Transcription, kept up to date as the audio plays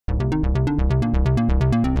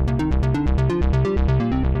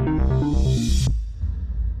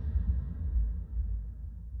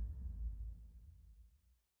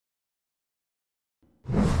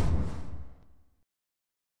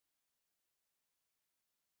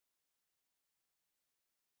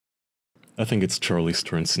I think it's Charlie's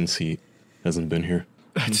turn since he hasn't been here.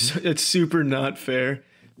 It's super not fair.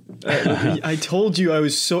 I told you I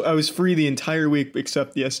was free the entire week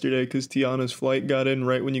except yesterday because Tiana's flight got in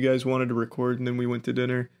right when you guys wanted to record, and then we went to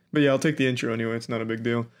dinner. But yeah, I'll take the intro anyway. It's not a big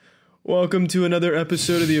deal. Welcome to another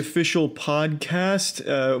episode of the official podcast.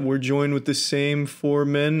 We're joined with the same four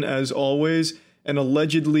men as always, and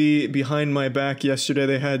allegedly behind my back yesterday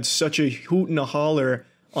they had such a hoot and a holler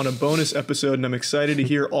on a bonus episode, and I'm excited to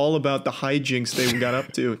hear all about the hijinks they got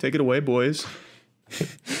up to. Take it away, boys.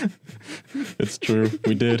 It's true.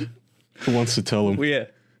 We did. Who wants to tell them? We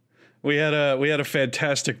had a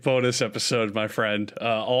fantastic bonus episode, my friend.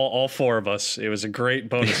 All four of us. It was a great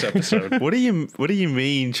bonus episode. What do you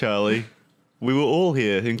mean, Charlie? We were all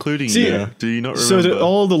here, including you. Do you not remember? So to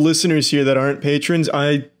all the listeners here that aren't patrons,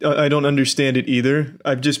 I don't understand it either.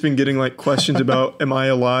 I've just been getting like questions about, am I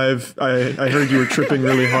alive? I heard you were tripping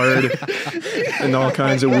really hard and all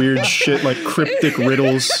kinds of weird shit, like cryptic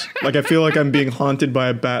riddles. Like I feel like I'm being haunted by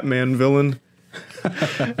a Batman villain.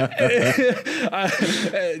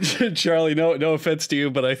 Charlie, no offense to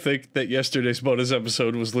you, but I think that yesterday's bonus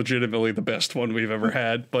episode was legitimately the best one we've ever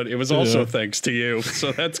had, but it was also thanks to you,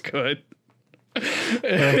 so that's good.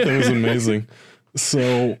 That was amazing.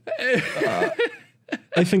 So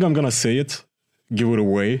I think I'm gonna say it, give it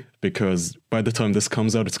away, because by the time this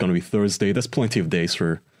comes out, it's gonna be Thursday. There's plenty of days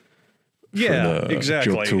for the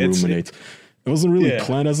exactly. joke to ruminate. It wasn't really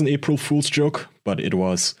planned as an April Fool's joke, but it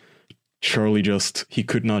was. Charlie he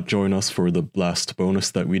could not join us for the last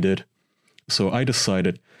bonus that we did. So I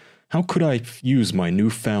decided, how could I use my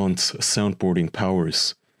newfound soundboarding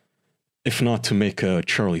powers, if not to make a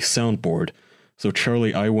Charlie soundboard? So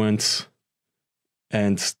Charlie, I went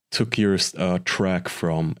and took your track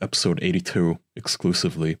from episode 82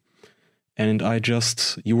 exclusively, and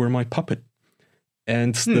you were my puppet.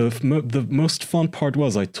 And the most fun part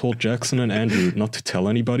was I told Jackson and Andrew not to tell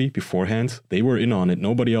anybody beforehand. They were in on it.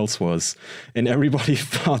 Nobody else was. And everybody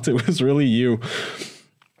thought it was really you.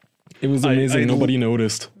 It was amazing. Nobody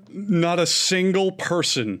noticed. Not a single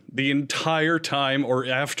person the entire time or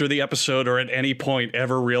after the episode or at any point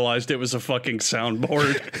ever realized it was a fucking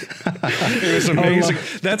soundboard. It was amazing.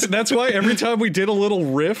 That's why every time we did a little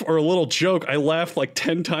riff or a little joke, I laughed like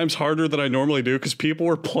 10 times harder than I normally do because people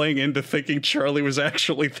were playing into thinking Charlie was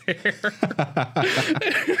actually there.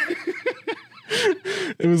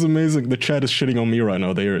 It was amazing. The chat is shitting on me right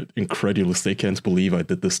now. They are incredulous. They can't believe I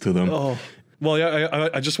did this to them. Oh. Well, yeah,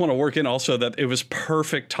 I just want to work in also that it was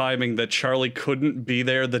perfect timing that Charlie couldn't be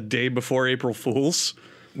there the day before April Fool's.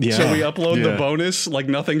 Yeah. So we upload the bonus like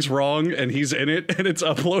nothing's wrong and he's in it and it's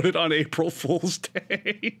uploaded on April Fool's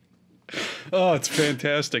Day. Oh, it's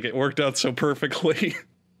fantastic. It worked out so perfectly.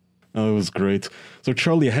 Oh, it was great. So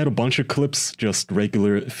Charlie, I had a bunch of clips, just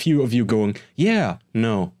regular, a few of you going, yeah,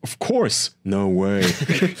 no, of course, no way.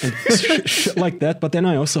 And shit like that. But then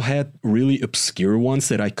I also had really obscure ones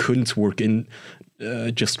that I couldn't work in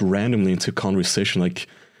just randomly into conversation. Like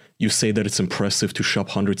you say that it's impressive to shove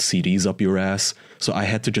 100 CDs up your ass. So I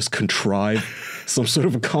had to just contrive some sort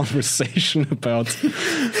of a conversation about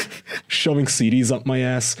shoving CDs up my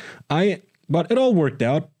ass. But it all worked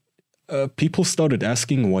out. People started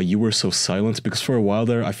asking why you were so silent, because for a while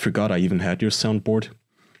there, I forgot I even had your soundboard.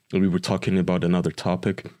 We were talking about another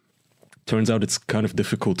topic. Turns out it's kind of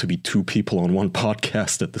difficult to be two people on one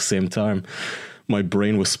podcast at the same time. My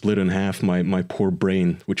brain was split in half, my poor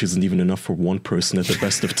brain, which isn't even enough for one person at the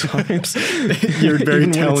best of times. Your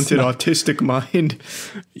very talented autistic mind.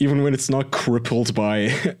 Even when it's not crippled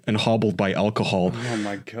by and hobbled by alcohol. Oh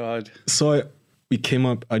my God. So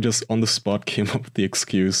I just on the spot came up with the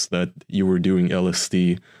excuse that you were doing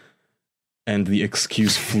LSD, and the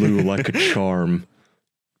excuse flew like a charm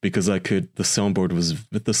because with the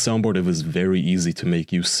soundboard, it was very easy to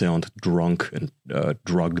make you sound drunk and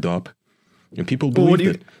drugged up, and people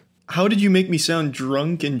believed it. How did you make me sound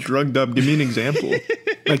drunk and drugged up? Give me an example.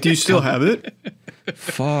 Like, do you still have it?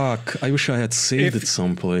 Fuck, I wish I had saved it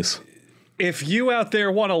someplace. If you out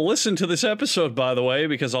there want to listen to this episode, by the way,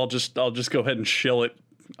 because I'll just go ahead and shill it.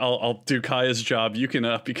 I'll do Kaya's job. You can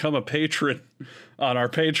become a patron on our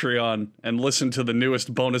Patreon and listen to the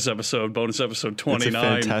newest bonus episode 29. It's a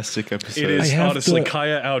fantastic episode. It is honestly,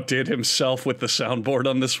 Kaya outdid himself with the soundboard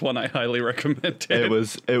on this one. I highly recommend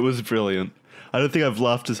it. It was brilliant. I don't think I've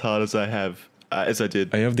laughed as hard as I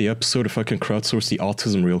did. I have the episode, if I can crowdsource the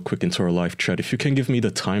autism real quick into our live chat. If you can give me the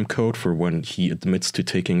time code for when he admits to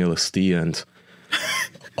taking LSD and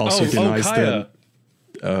also denies Kaya.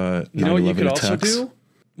 that you know what you could attacks. also do?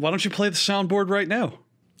 Why don't you play the soundboard right now?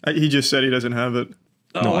 He just said he doesn't have it.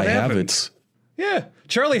 No, I have it. Yeah.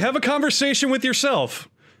 Charlie, have a conversation with yourself.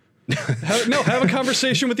 Have a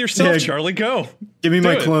conversation with yourself, Yeah. Charlie. Go. Give me Do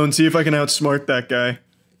my it. clone. See if I can outsmart that guy.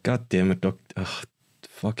 God damn it, Doc. Ugh,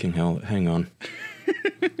 fucking hell. Hang on.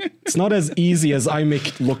 It's not as easy as I make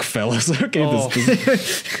it look, fellas. Okay, Oh.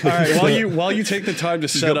 this All right. While you take the time to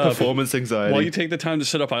He's set got up, performance anxiety. while you take the time to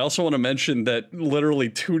set up, I also want to mention that literally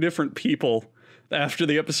 2 different people after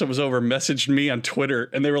the episode was over messaged me on Twitter,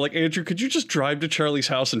 and they were like, Andrew, could you just drive to Charlie's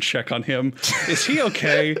house and check on him? Is he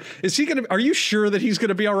okay? Are you sure that he's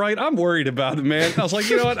gonna be all right? I'm worried about him, man. I was like,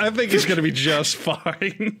 you know what? I think he's gonna be just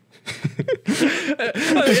fine.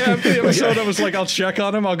 After the episode, I was like, I'll check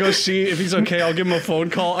on him. I'll go see if he's okay. I'll give him a phone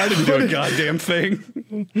call. I didn't do a goddamn thing.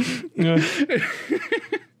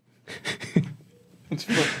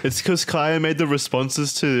 It's because Kaya made the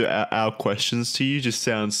responses to our questions to you just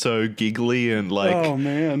sound so giggly and like Oh,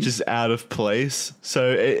 man. just out of place. So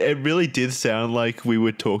it really did sound like we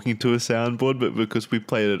were talking to a soundboard, but because we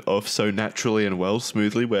played it off so naturally and well,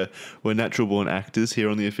 smoothly, we're natural born actors here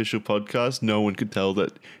on the official podcast, no one could tell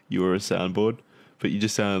that you were a soundboard, but you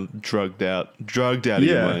just sound drugged out of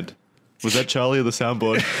your mind. Was that Charlie or the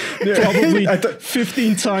soundboard? probably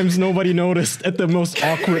 15 times nobody noticed at the most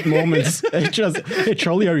awkward moments. Hey,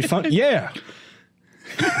 Charlie, are you fine? Yeah.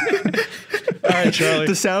 All right, Charlie.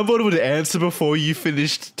 The soundboard would answer before you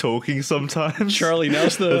finished talking sometimes. Charlie,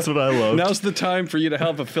 that's what I love. Now's the time for you to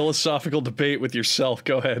have a philosophical debate with yourself.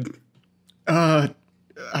 Go ahead. I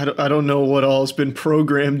don't know what all's been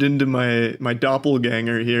programmed into my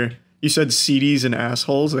doppelganger here. You said CDs and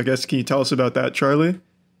assholes. I guess, can you tell us about that, Charlie?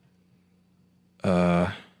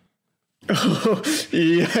 Oh,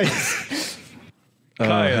 yes.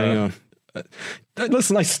 Hang on.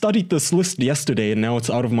 Listen, I studied this list yesterday and now it's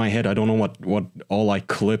out of my head. I don't know what all I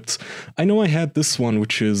clipped. I know I had this one,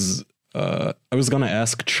 which is, I was gonna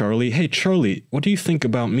ask Charlie, hey, Charlie, what do you think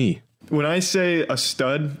about me? When I say a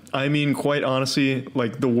stud, I mean, quite honestly,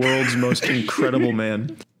 like the world's most incredible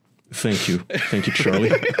man. Thank you. Thank you,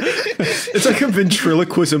 Charlie. It's like a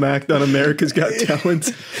ventriloquism act on America's Got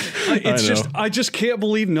Talent. I just can't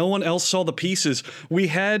believe no one else saw the pieces. We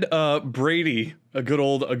had Brady, a good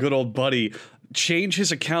old buddy, change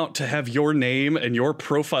his account to have your name and your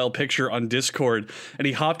profile picture on Discord, and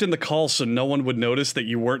he hopped in the call so no one would notice that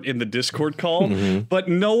you weren't in the Discord call. But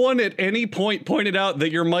no one at any point pointed out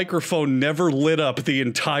that your microphone never lit up the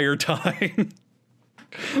entire time.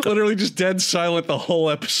 Literally just dead silent the whole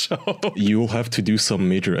episode. You'll have to do some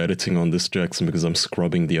major editing on this, Jackson, because I'm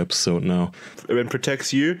scrubbing the episode now. It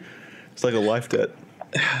protects you. It's like a life debt.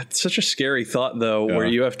 It's such a scary thought, though, where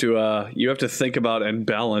you have to think about and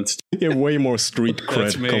balance. Yeah, way more street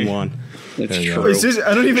cred. me. Come on. It's Hang true. on. Is this,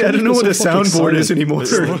 I don't know what a so fucking soundboard is silent. anymore.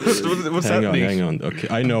 What's Hang happening? hang on. Okay,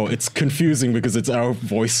 I know it's confusing because it's our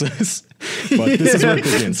voices, but this is where it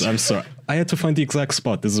begins. I'm sorry. I had to find the exact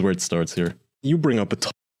spot. This is where it starts here. You bring up a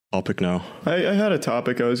topic now. I had a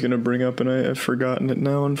topic I was going to bring up and I've forgotten it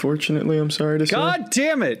now, unfortunately. I'm sorry to say. God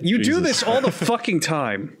damn it! You do Jesus this all the fucking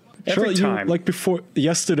time. Every Charlie, time. like before,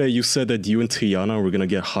 yesterday you said that you and Tiana were gonna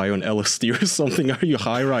get high on LSD or something. Are you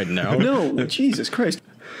high right now? No, Jesus Christ.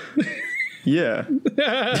 Yeah.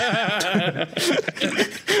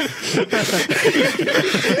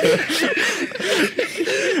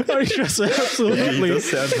 Are you just He absolutely? does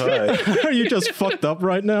sound high. Are you just fucked up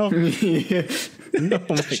right now? Yeah. Oh my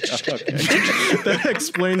god! Okay. That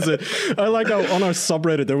explains it. I like how on our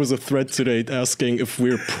subreddit there was a thread today asking if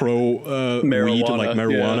we're pro weed, like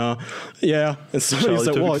marijuana. Yeah, and somebody Charlie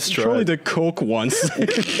said, took it "Well, to stride. Charlie did coke once."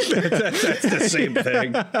 That's the same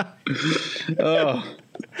thing. Oh.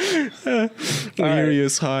 Here he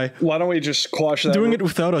is high, Why don't we just quash that? doing it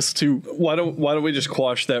without us too. Why don't we just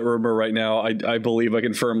quash that rumor right now? I believe I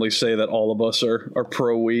can firmly say that all of us are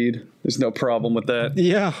pro weed. There's no problem with that.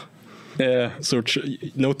 Yeah. Yeah. So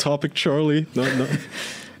no topic, Charlie. No.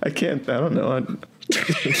 I can't, I don't know.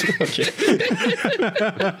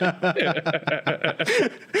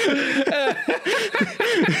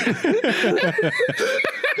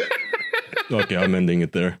 Okay, I'm ending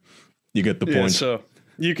it there. You get the Yeah, point. so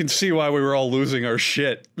you can see why we were all losing our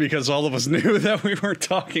shit, because all of us knew that we weren't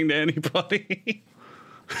talking to anybody.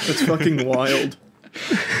 That's fucking wild.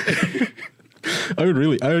 I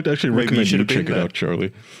would actually Maybe you recommend should you have been check it there. out,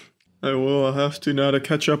 Charlie. I will. I'll have to now to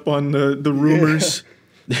catch up on the rumors.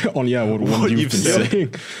 On what you've you've been said.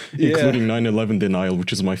 saying, including 9/11 denial,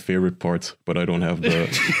 which is my favorite part, but I don't have the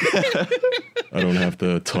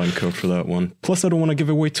time code for that one. Plus, I don't want to give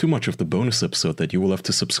away too much of the bonus episode that you will have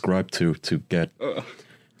to subscribe to get. What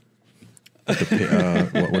is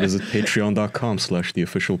it?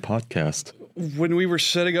 Patreon.com/theofficialpodcast. when we were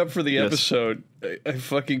setting up for the Yes. episode,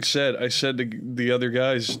 I said to the other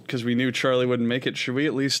guys, because we knew Charlie wouldn't make it, should we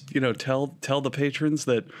at least, tell the patrons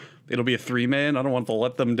that it'll be a 3-man? I don't want to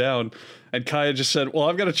let them down. And Kaya just said, well,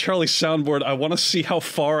 I've got a Charlie soundboard. I want to see how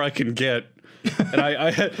far I can get. And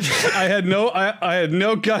I had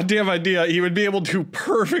no goddamn idea he would be able to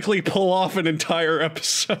perfectly pull off an entire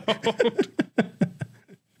episode.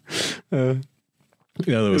 Yeah, that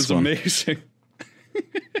It was fun. amazing.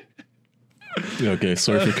 Okay,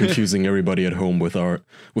 sorry for confusing everybody at home with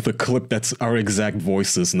a clip that's our exact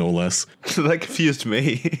voices, no less. So that confused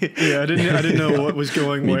me. Yeah, I didn't know what was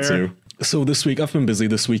going Me where. too. So this week, I've been busy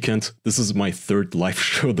this weekend. This is my third live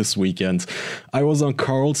show this weekend. I was on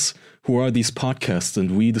Carl's Who Are These Podcasts,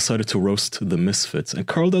 and we decided to roast the Misfits. And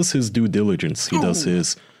Carl does his due diligence. He does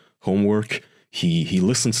his homework. He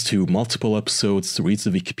listens to multiple episodes, reads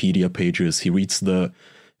the Wikipedia pages. He reads the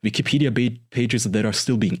Wikipedia pages that are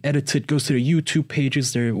still being edited, goes to the YouTube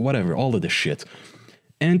pages, there, whatever, all of this shit.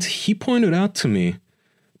 And he pointed out to me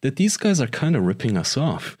that these guys are kind of ripping us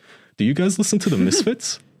off. Do you guys listen to the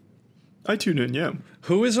Misfits? I tune in, yeah.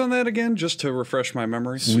 Who is on that again, just to refresh my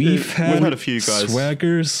memory? We've had a few guys.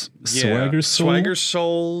 Swagger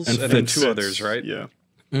Souls, and then Fits. two others, right? Yeah.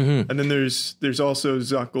 And then there's also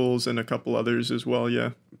Zuckles and a couple others as well,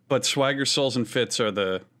 yeah. But Swagger Souls and Fits are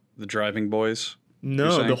the driving boys.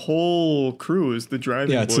 No, saying? the whole crew is the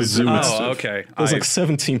driving Yeah, it's a boys. zoo. and Oh, stuff. Okay. There's like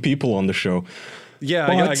 17 people on the show. Yeah,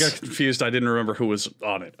 But I got confused. I didn't remember who was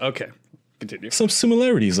on it. Okay, continue. some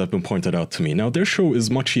similarities have been pointed out to me. Now, their show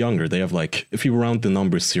is much younger. They have if you round the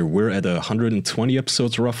numbers here, we're at 120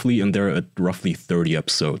 episodes roughly, and they're at roughly 30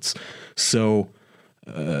 episodes. So,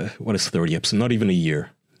 what is 30 episodes? Not even a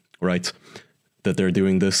year, right? That they're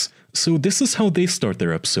doing this. So this is how they start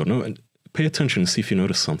their episode. No, and pay attention and see if you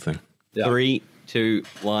notice something. 3, 2,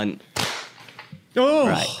 1. Oh,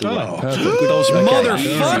 Right. Those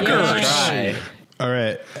motherfuckers! Right. All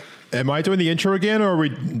right. Am I doing the intro again, or are we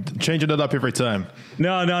changing it up every time?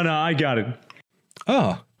 No, I got it.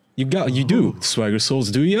 Ah, you do, Swagger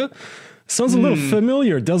Souls, do you? Sounds a little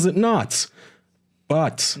familiar, does it not?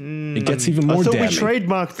 But it gets even more I thought damning. we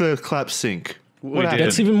trademarked the clap sync. What happened?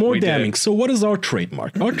 That's even more We did. damning. So what is our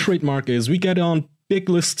trademark? Our trademark is we get on big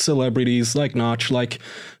list celebrities like Notch, like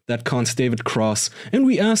that cunt David Cross, and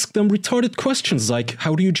we ask them retarded questions like,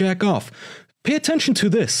 how do you jack off? Pay attention to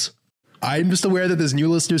this. I'm just aware that there's new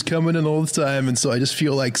listeners coming in all the time, and so I just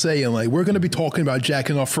feel like saying, we're going to be talking about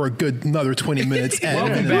jacking off for a good another 20 minutes.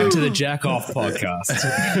 Welcome back to the Jack Off podcast.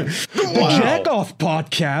 The Jack Off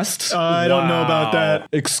podcast. I don't know about that.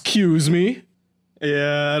 Excuse me.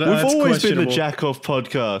 Yeah, We've that's always been the questionable. Jack Off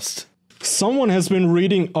podcast. Someone has been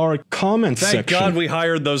reading our comments Thank section. God we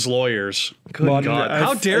hired those lawyers. Good But- God.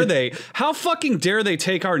 How dare they? How fucking dare they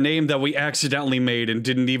take our name that we accidentally made and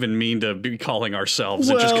didn't even mean to be calling ourselves?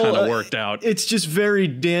 It just kind of worked out. It's just very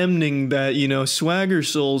damning that, Swagger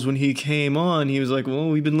Souls, when he came on, he was like, well,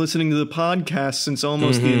 we've been listening to the podcast since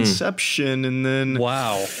almost the inception. And then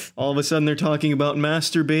Wow. all of a sudden they're talking about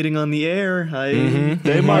masturbating on the air.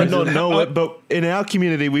 They might not know it, but in our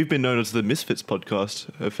community, we've been known as the Misfits podcast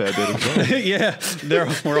a fair bit as well. Yeah,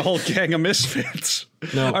 we're a whole gang of misfits.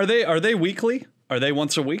 No. Are they weekly? Are they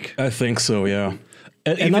once a week? I think so, yeah.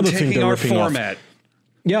 Even Another thing taking they're our ripping off. format.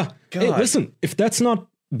 Yeah. Hey, God. listen, if that's not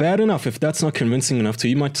bad enough, if that's not convincing enough to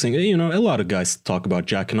you, might think, hey, a lot of guys talk about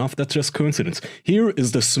jacking off. That's just coincidence. Here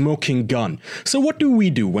is the smoking gun. So what do we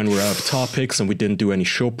do when we're out of topics and we didn't do any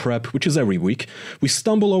show prep, which is every week? We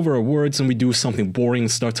stumble over our words and we do something boring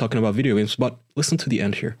and start talking about video games. But listen to the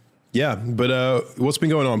end here. Yeah, but what's been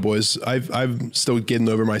going on, boys? I'm still getting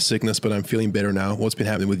over my sickness, but I'm feeling better now. What's been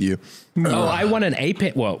happening with you? Oh, I won an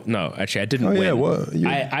Apex. Well, no, actually, I didn't win. Yeah, what?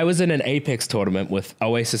 I was in an Apex tournament with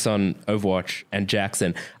Oasis on Overwatch and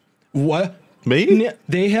Jackson. What? Me?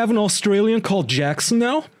 They have an Australian called Jackson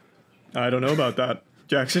now? I don't know about that.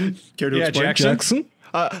 Jackson, care to explain? Jackson?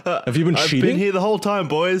 Have you been I've cheating? been here the whole time,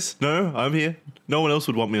 boys. No, I'm here. No one else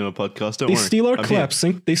would want me on a podcast. Don't They worry. steal our I'm clap here.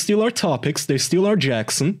 sync. They steal our topics. They steal our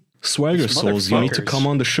Jackson. Swagger Souls, you need to motherfuckers. come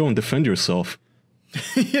on the show and defend yourself.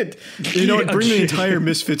 You know what? Bring the entire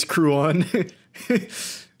Misfits crew on.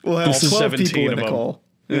 We'll have This is 12 people 17 in of the them. call.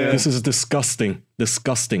 Yeah. This is disgusting.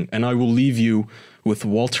 Disgusting. And I will leave you with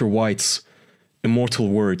Walter White's immortal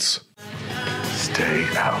words. Stay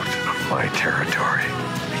out of my territory.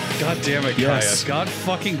 God damn it, Yes. Kaya. God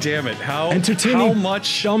fucking damn it. How Entertaining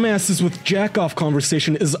much dumbasses with jack-off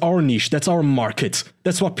conversation is our niche. That's our market.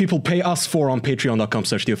 That's what people pay us for on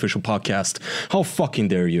patreon.com/theofficialpodcast. How fucking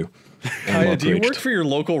dare you? Kaya, do you outraged. work for your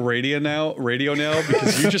local radio now?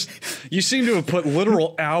 Because you seem to have put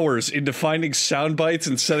literal hours into finding sound bites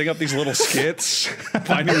and setting up these little skits,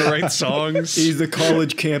 finding the right songs. He's the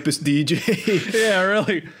college campus DJ. Yeah,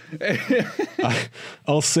 really.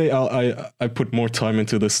 I'll say I put more time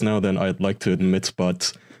into this now than I'd like to admit,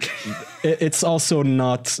 but it's also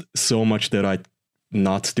not so much that I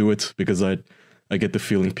not do it, because I get the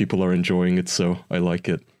feeling people are enjoying it, so I like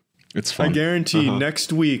it. It's fun. I guarantee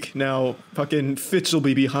next week, now fucking Fitz will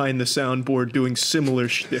be behind the soundboard doing similar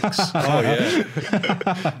shticks. Oh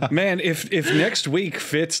yeah, man! If next week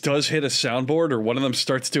Fitz does hit a soundboard or one of them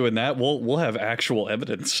starts doing that, we'll have actual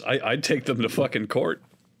evidence. I'd take them to fucking court.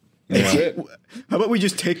 That's it. How about we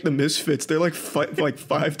just take the Misfits? They're like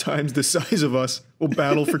 5 times the size of us. We'll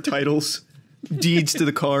battle for titles, deeds to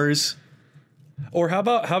the cars. Or how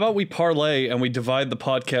about we parlay and we divide the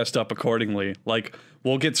podcast up accordingly? Like,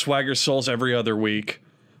 we'll get Swagger Souls every other week.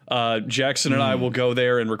 Jackson and I will go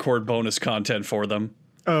there and record bonus content for them.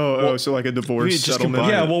 So like a divorce settlement.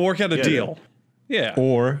 Yeah, we'll work out a deal. Yeah.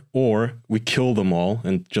 Or we kill them all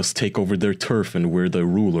and just take over their turf and we're the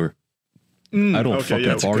ruler. I don't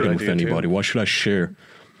fucking bargain with anybody. Why should I share?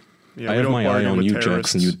 Yeah, I have my eye on you,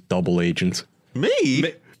 terrorists. Jackson, you double agent.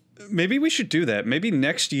 Me? Maybe we should do that. Maybe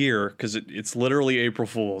next year, because it's literally April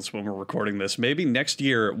Fool's when we're recording this. Maybe next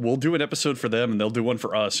year we'll do an episode for them and they'll do one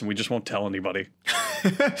for us, and we just won't tell anybody. I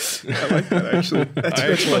like that, actually.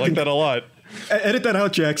 I actually like that a lot. Edit that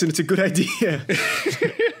out, Jackson. It's a good idea.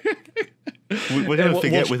 We're going to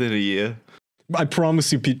forget within a year. I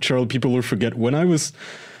promise you, Charlie, people will forget.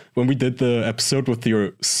 When we did the episode with your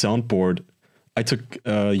soundboard, I took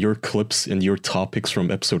your clips and your topics from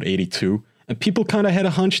episode 82, and people kind of had a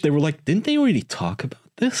hunch. They were like, didn't they already talk about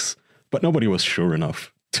this? But nobody was sure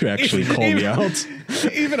enough to actually call me out.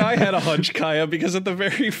 Even I had a hunch, Kaya, because at the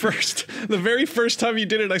very first time you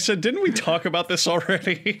did it, I said, didn't we talk about this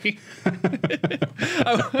already? And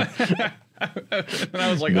I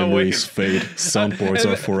was like, Memories oh, wait. fade. Soundboards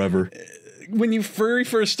are forever. When you very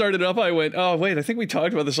first started up, I went, oh, wait, I think we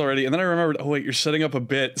talked about this already. And then I remembered, oh, wait, you're setting up a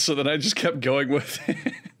bit. So then I just kept going with it.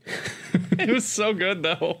 It was so good,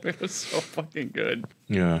 though. It was so fucking good.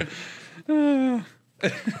 Yeah. All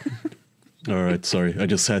right, sorry. I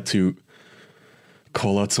just had to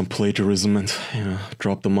call out some plagiarism and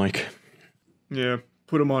drop the mic. Yeah,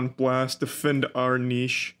 put them on blast, defend our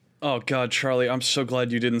niche. Oh, God, Charlie, I'm so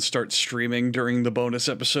glad you didn't start streaming during the bonus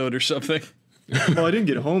episode or something. Well, I didn't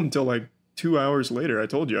get home until like 2 hours later. I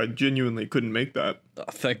told you, I genuinely couldn't make that. Oh,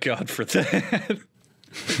 thank God for that.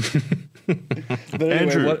 But anyway,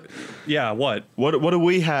 Andrew, what do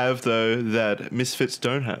we have, though, that Misfits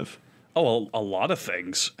don't have? Oh, well, a lot of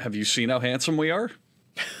things. Have you seen how handsome we are?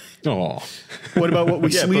 Oh. What about what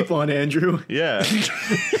we sleep on, Andrew? Yeah.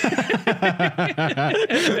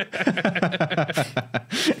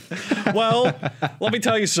 Well, let me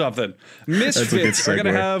tell you something. Misfits are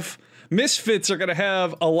going to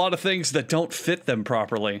have a lot of things that don't fit them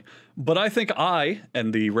properly. But I think I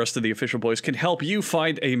and the rest of the official boys can help you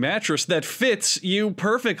find a mattress that fits you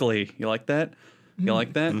perfectly. You like that? You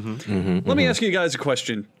like that? Let me ask you guys a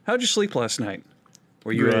question. How'd you sleep last night?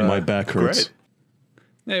 Were you My back hurts.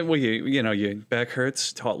 Well, your back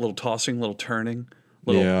hurts, little tossing, little turning.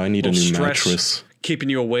 I need a new stress, mattress. Keeping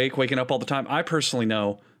you awake, waking up all the time. I personally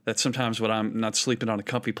know that sometimes when I'm not sleeping on a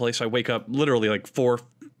comfy place, I wake up literally like 4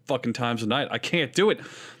 fucking times a night. I can't do it. And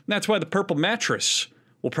that's why the purple mattress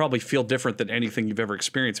will probably feel different than anything you've ever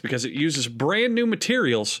experienced, because it uses brand new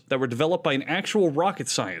materials that were developed by an actual rocket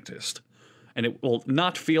scientist. And it will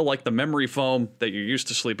not feel like the memory foam that you're used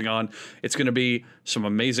to sleeping on. It's going to be some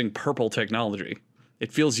amazing purple technology.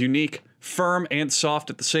 It feels unique, firm, and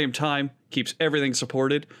soft at the same time, keeps everything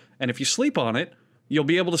supported, and if you sleep on it, you'll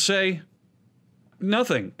be able to say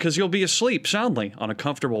nothing, because you'll be asleep soundly on a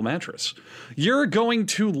comfortable mattress. You're going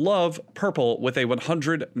to love Purple with a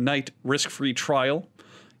 100-night risk-free trial.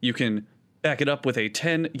 You can back it up with a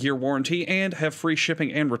 10-year warranty and have free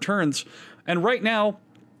shipping and returns. And right now,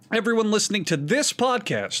 everyone listening to this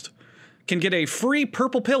podcast can get a free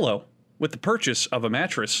Purple pillow with the purchase of a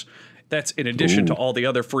mattress. That's in addition to all the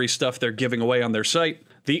other free stuff they're giving away on their site.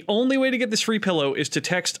 The only way to get this free pillow is to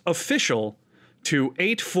text OFFICIAL to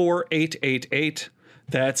 84888.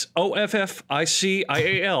 That's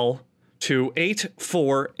OFFICIAL to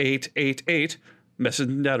 84888. Message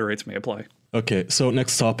and data rates may apply. Okay, so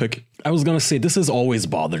next topic. I was gonna say, this has always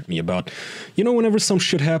bothered me about, whenever some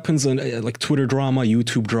shit happens and like Twitter drama,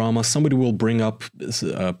 YouTube drama, somebody will bring up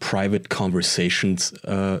private conversations,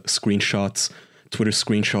 screenshots, Twitter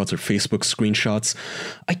screenshots or Facebook screenshots.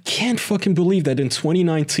 I can't fucking believe that in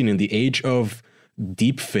 2019, in the age of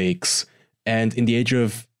deepfakes and in the age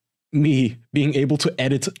of me being able to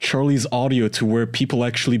edit Charlie's audio to where people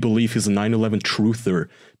actually believe he's a 9/11 truther.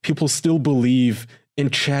 People still believe in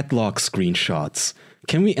chat log screenshots.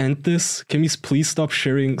 Can we end this? Can we please stop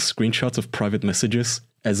sharing screenshots of private messages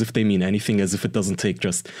as if they mean anything, as if it doesn't take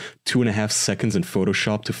just 2.5 seconds in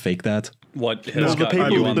Photoshop to fake that? What has Well, the got you on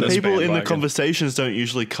people this in the bandwagon? conversations don't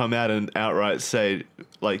usually come out and outright say,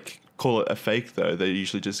 like, call it a fake, though. They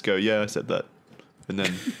usually just go, yeah, I said that. And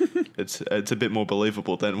then it's a bit more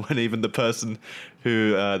believable than when even the person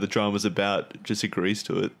who the drama's about just agrees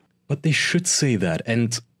to it. But they should say that.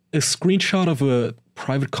 And a screenshot of a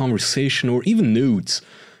private conversation or even nudes,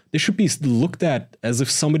 they should be looked at as if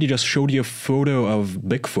somebody just showed you a photo of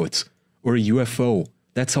Bigfoot or a UFO.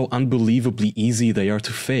 That's how unbelievably easy they are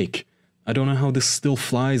to fake. I don't know how this still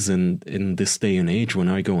flies in this day and age when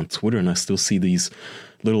I go on Twitter and I still see these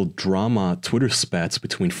little drama Twitter spats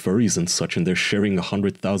between furries and such, and they're sharing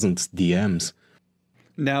 100,000 DMs.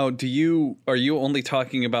 Now, are you only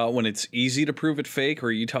talking about when it's easy to prove it fake, or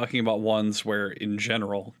are you talking about ones where in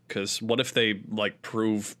general? Because what if they like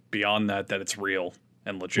prove beyond that it's real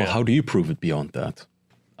and legit? Well, how do you prove it beyond that?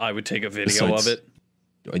 I would take a video of it.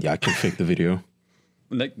 Yeah, I can fake the video.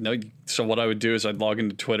 No, so what I would do is I'd log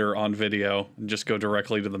into Twitter on video and just go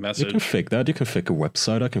directly to the message. You can fake that. You can fake a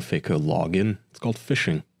website. I can fake a login. It's called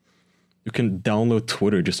phishing. You can download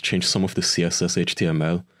Twitter, just change some of the CSS,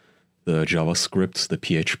 HTML, the JavaScript, the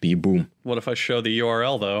PHP, boom. What if I show the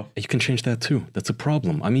URL, though? You can change that too. That's a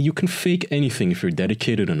problem. I mean, you can fake anything if you're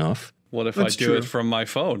dedicated enough. What if I do it from my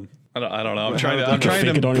phone? I don't know. I'm trying to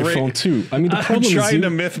fake it on your phone too. I mean, the problem I'm trying is to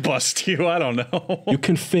myth bust you. I don't know. You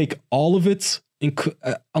can fake all of it,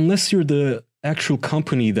 unless you're the actual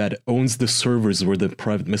company that owns the servers where the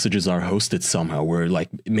private messages are hosted somehow, where like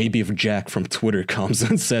maybe if Jack from Twitter comes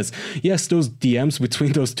and says, yes, those DMs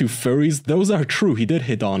between those two furries, those are true. He did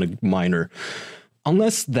hit on a minor.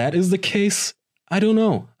 Unless that is the case, I don't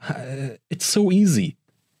know. It's so easy.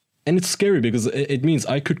 And it's scary because it means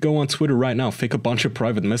I could go on Twitter right now, fake a bunch of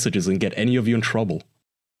private messages and get any of you in trouble.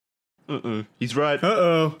 He's right.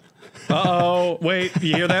 Wait,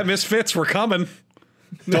 you hear that, Misfits? We're coming.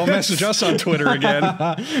 Don't message us on Twitter again.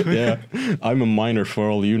 Yeah, I'm a minor for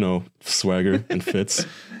all you know, Swagger and Fitz.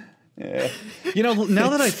 Yeah. You know, now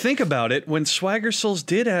that I think about it, when Swagger Souls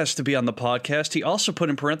did ask to be on the podcast, he also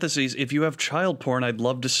put in parentheses, if you have child porn, I'd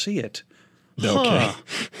love to see it. Okay.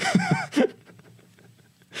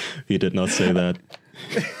 He did not say that.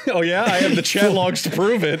 Oh yeah, I have the chat logs to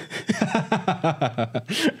prove it.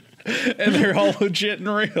 And they're all legit and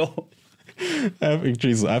real.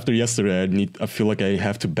 Jeez, after yesterday, I feel like I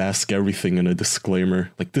have to bask everything in a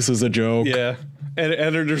disclaimer. Like, this is a joke. Yeah.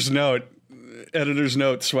 Editor's note.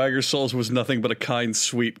 Swagger Souls was nothing but a kind,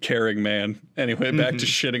 sweet, caring man. Anyway, back to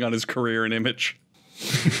shitting on his career and image.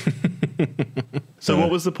 So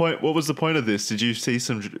what was the point? What was the point of this? Did you see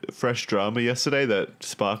some fresh drama yesterday that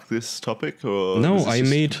sparked this topic, or no? was this I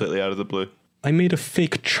just made completely out of the blue. I made a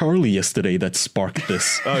fake Charlie yesterday that sparked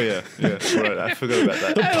this. Oh yeah, right. I forgot about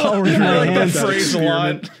that. The power in I my like that hands. phrase a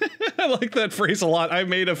lot. I like that phrase a lot. I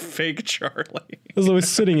made a fake Charlie. As I was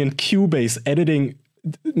sitting in Cubase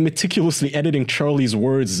meticulously editing Charlie's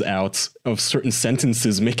words out of certain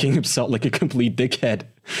sentences, making him sound like a complete dickhead,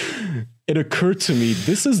 it occurred to me,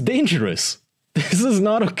 this is dangerous. This is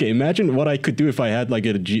not okay. Imagine what I could do if I had like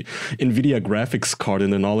an NVIDIA graphics card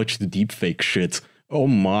and the knowledge to deepfake shit. Oh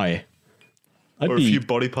my. Or a few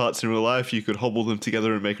body parts in real life, you could hobble them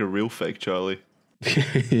together and make a real fake Charlie.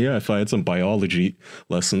 Yeah, if I had some biology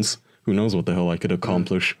lessons, who knows what the hell I could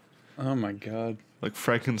accomplish. Oh my god. Like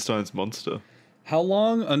Frankenstein's monster. How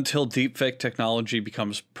long until deepfake technology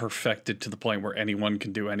becomes perfected to the point where anyone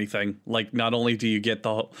can do anything? Like, not only do you get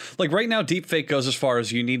like right now, deepfake goes as far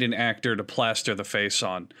as you need an actor to plaster the face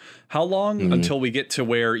on. How long until we get to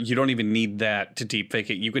where you don't even need that to deepfake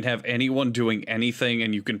it? You can have anyone doing anything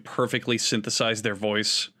and you can perfectly synthesize their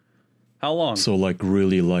voice. How long? So like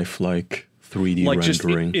really lifelike 3D like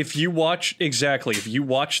rendering. Just if you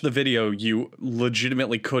watch the video, you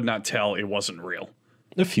legitimately could not tell it wasn't real.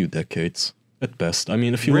 A few decades. At best. I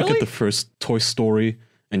mean, if you look at the first Toy Story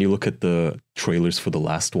and you look at the trailers for the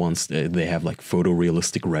last ones, they have like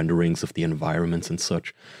photorealistic renderings of the environments and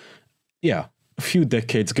such. Yeah, a few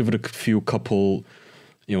decades, give it a couple,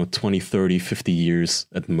 20, 30, 50 years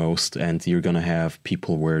at most, and you're going to have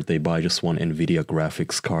people where they buy just one NVIDIA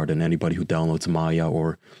graphics card, and anybody who downloads Maya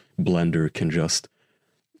or Blender can just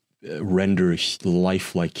render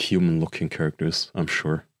lifelike human-looking characters, I'm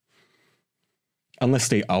sure. Unless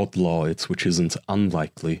they outlaw it, which isn't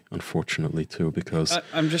unlikely, unfortunately, too, because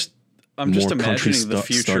I'm just imagining the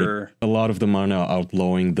future. A lot of them are now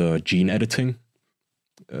outlawing the gene editing.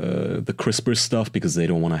 the CRISPR stuff because they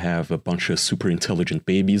don't want to have a bunch of super intelligent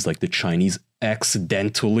babies like the Chinese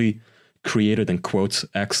accidentally created, in quotes,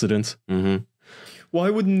 accident. Why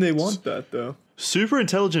wouldn't they want that though? Super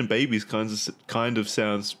intelligent babies kind of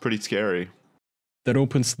sounds pretty scary. That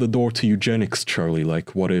opens the door to eugenics, Charlie.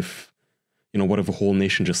 Like, what if a whole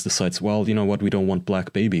nation just decides, well, you know what, we don't want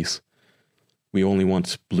black babies. We only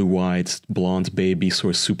want blue-eyed, blonde babies who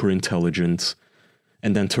are super intelligent.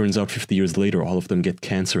 And then turns out 50 years later, all of them get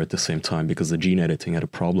cancer at the same time because the gene editing had a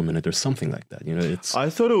problem in it or something like that. You know, it's... I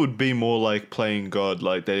thought it would be more like playing God,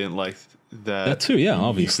 like they didn't like that. That too, yeah,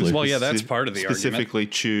 obviously. Well, yeah, that's part of the specifically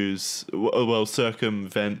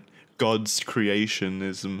circumvent God's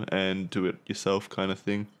creationism and do it yourself kind of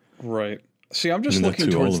thing. Right. See, I'm just looking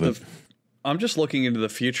towards I'm just looking into the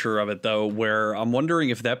future of it though, where I'm wondering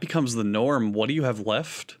if that becomes the norm, what do you have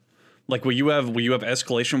left? Like, will you have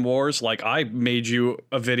escalation wars? Like, I made you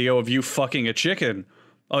a video of you fucking a chicken.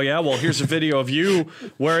 Oh yeah, well here's a video of you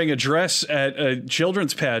wearing a dress at a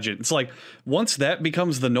children's pageant. It's like, once that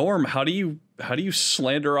becomes the norm, how do you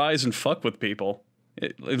slanderize and fuck with people?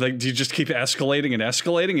 Like, do you just keep escalating and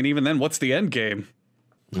escalating? And even then, what's the end game?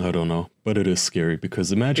 I don't know, but it is scary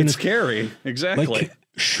because imagine it's scary, exactly. Like,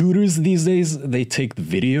 shooters these days, they take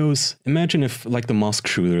videos. Imagine if, like, the mosque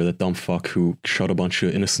shooter, that dumb fuck who shot a bunch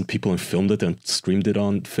of innocent people and filmed it and streamed it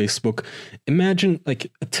on Facebook. Imagine, like,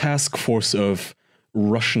 a task force of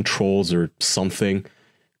Russian trolls or something.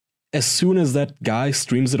 As soon as that guy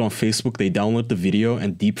streams it on Facebook, they download the video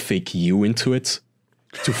and deepfake you into it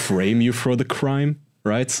to frame you for the crime.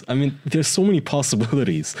 Right? I mean, there's so many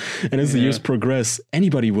possibilities. And as the years progress,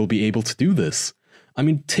 anybody will be able to do this. I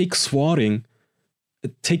mean, take swatting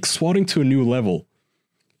to a new level.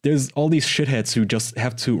 There's all these shitheads who just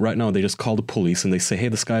have to, right now, they just call the police and they say, hey,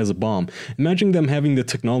 this guy has a bomb. Imagine them having the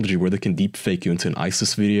technology where they can deepfake you into an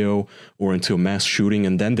ISIS video or into a mass shooting,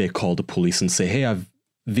 and then they call the police and say, hey, I have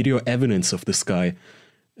video evidence of this guy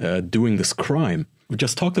doing this crime. We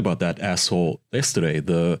just talked about that asshole yesterday,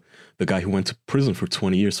 the guy who went to prison for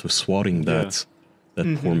 20 years for swatting that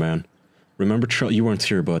poor man. Remember, Charlie, you weren't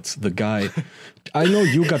here, but the guy, I know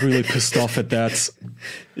you got really pissed off at that.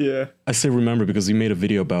 Yeah. I say remember because you made a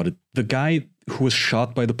video about it. The guy who was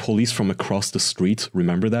shot by the police from across the street,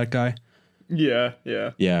 remember that guy? Yeah.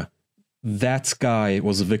 Yeah. That guy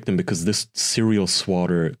was a victim because this serial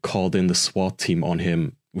swatter called in the SWAT team on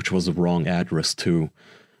him, which was the wrong address too.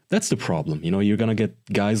 That's the problem. You know, you're going to get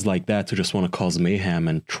guys like that who just want to cause mayhem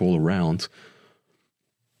and troll around.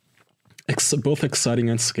 Both exciting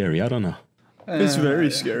and scary. I don't know. It's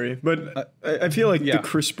very scary. But I feel like the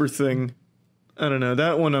CRISPR thing, I don't know,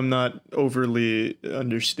 that one I'm not overly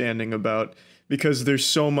understanding about because there's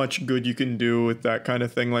so much good you can do with that kind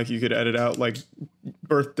of thing. Like, you could edit out, like,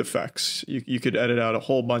 birth defects. You could edit out a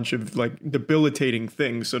whole bunch of, like, debilitating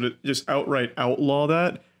things. So to just outright outlaw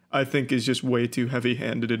that, I think, is just way too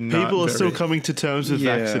heavy-handed and people are still coming to terms with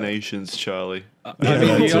vaccinations, Charlie. I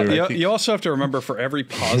mean, you also have to remember, for every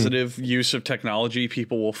positive use of technology,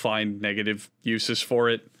 people will find negative uses for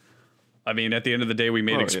it. I mean, at the end of the day, we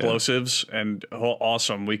made explosives, and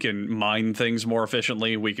awesome. We can mine things more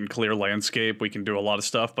efficiently. We can clear landscape. We can do a lot of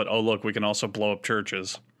stuff. But, oh, look, we can also blow up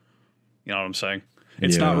churches. You know what I'm saying?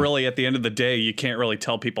 It's not really, at the end of the day, you can't really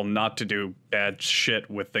tell people not to do bad shit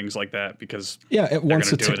with things like that because once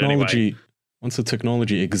the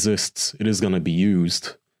technology exists, it is going to be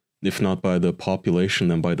used. If not by the population,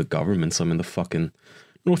 then by the governments. I mean, the fucking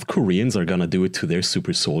North Koreans are going to do it to their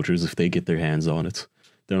super soldiers if they get their hands on it.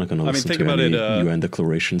 They're not going to listen to any UN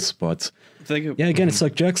declarations. But again, it's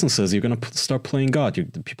like Jackson says, you're going to start playing God.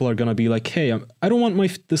 People are going to be like, hey, I don't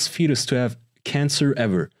want this fetus to have cancer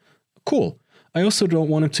ever. Cool. I also don't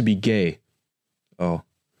want him to be gay. Oh,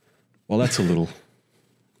 well, that's a little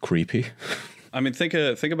creepy. I mean, think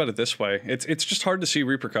about it this way. It's just hard to see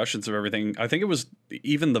repercussions of everything. I think it was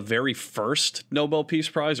even the very first Nobel Peace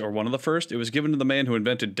Prize, or one of the first, it was given to the man who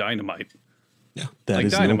invented dynamite. Yeah, that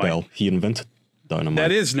is dynamite. Nobel. He invented dynamite.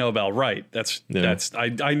 That is Nobel, right? That's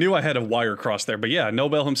I knew I had a wire crossed there, but yeah,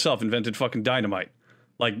 Nobel himself invented fucking dynamite.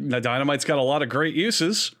 Like, dynamite's got a lot of great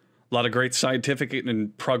uses. A lot of great scientific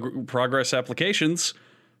and progress applications,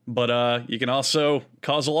 but you can also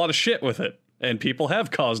cause a lot of shit with it, and people have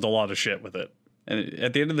caused a lot of shit with it. And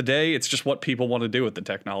at the end of the day, it's just what people want to do with the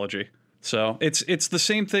technology. So it's the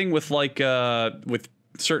same thing with, like, with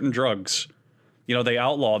certain drugs. You know, they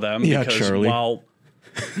outlaw them because Charlie.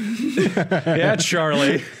 Yeah,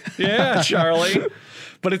 Charlie. Yeah, Charlie.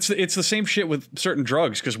 But it's the same shit with certain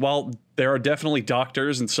drugs, because while there are definitely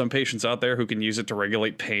doctors and some patients out there who can use it to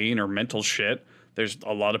regulate pain or mental shit, there's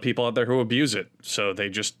a lot of people out there who abuse it. So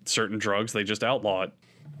certain drugs, they just outlaw it.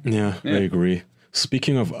 Yeah, I agree.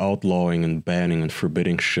 Speaking of outlawing and banning and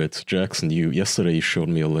forbidding shit, Jackson, yesterday you showed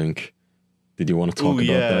me a link. Did you want to talk about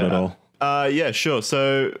that at all? Yeah, sure.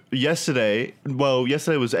 So yesterday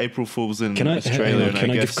was April Fool's in Australia.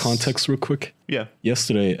 Can I give context real quick? Yeah.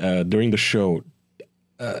 Yesterday, during the show,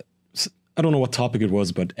 I don't know what topic it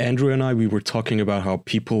was, but Andrew and we were talking about how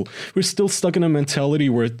we're still stuck in a mentality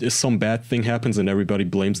where some bad thing happens and everybody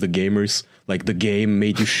blames the gamers. Like the game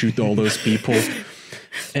made you shoot all those people.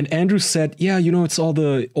 And Andrew said, yeah, it's all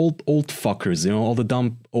the old fuckers, all the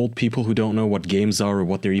dumb old people who don't know what games are or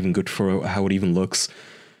what they're even good for, or how it even looks.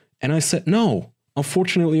 And I said, no,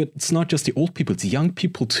 unfortunately, it's not just the old people, it's young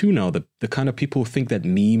people too now. The kind of people who think that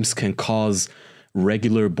memes can cause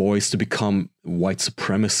regular boys to become white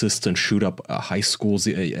supremacists and shoot up high schools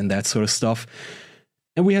and that sort of stuff.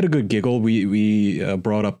 And we had a good giggle. We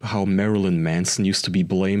brought up how Marilyn Manson used to be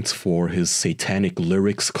blamed for his satanic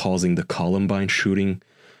lyrics causing the Columbine shooting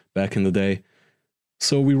back in the day.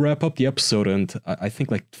 So we wrap up the episode, and I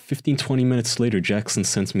think like 15, 20 minutes later, Jackson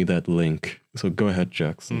sent me that link. So go ahead,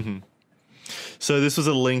 Jackson. Mm-hmm. So this was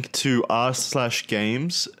a link to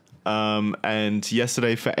r/games. And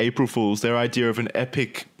yesterday for April Fools, their idea of an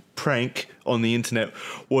epic prank on the internet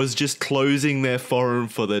was just closing their forum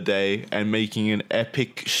for the day and making an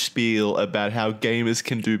epic spiel about how gamers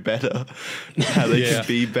can do better, how they can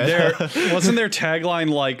be better. Wasn't their tagline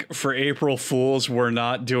like, for April Fools, we're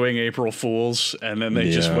not doing April Fools? And then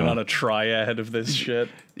they just went on a triad of this shit.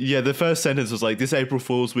 Yeah, the first sentence was like, this April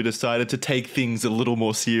Fool's, we decided to take things a little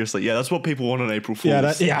more seriously. Yeah, that's what people want on April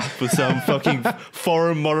Fool's. For some fucking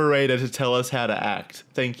forum moderator to tell us how to act.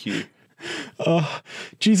 Thank you.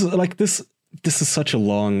 Jesus, like this is such a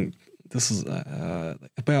long, this is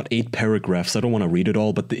about 8 paragraphs. I don't want to read it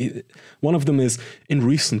all, but one of them is, in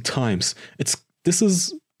recent times, this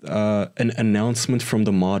is an announcement from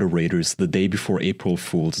the moderators the day before April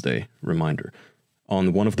Fool's Day, reminder,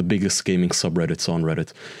 on one of the biggest gaming subreddits on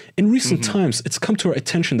Reddit. In recent times, it's come to our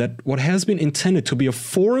attention that what has been intended to be a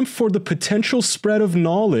forum for the potential spread of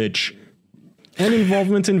knowledge and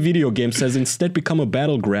involvement in video games has instead become a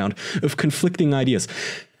battleground of conflicting ideas.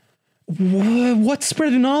 What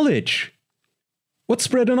spread of knowledge? What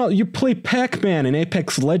spread of knowledge? You play Pac-Man in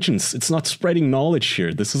Apex Legends. It's not spreading knowledge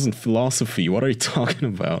here. This isn't philosophy. What are you talking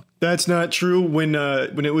about? That's not true. When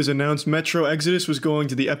it was announced Metro Exodus was going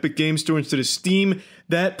to the Epic Game Store instead of Steam,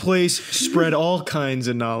 that place spread all kinds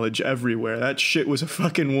of knowledge everywhere. That shit was a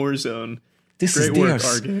fucking war zone. Great work,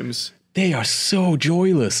 our games. They are so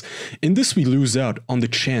joyless. In this, we lose out on the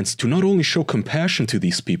chance to not only show compassion to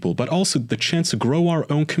these people, but also the chance to grow our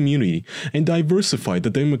own community and diversify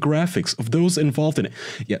the demographics of those involved in it.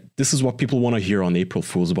 Yeah, this is what people want to hear on April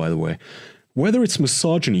Fools, by the way. Whether it's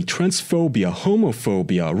misogyny, transphobia,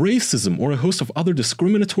 homophobia, racism, or a host of other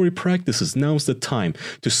discriminatory practices, now's the time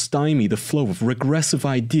to stymie the flow of regressive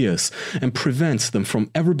ideas and prevent them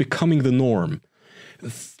from ever becoming the norm.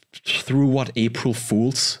 Through what, April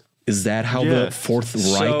Fools? Is that how the Fourth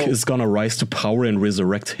Reich is gonna rise to power and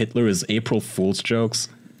resurrect Hitler as April Fool's jokes?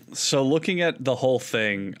 So looking at the whole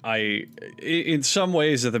thing, in some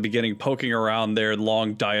ways at the beginning, poking around their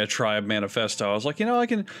long diatribe manifesto, I was like,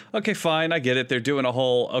 okay, fine, I get it. They're doing a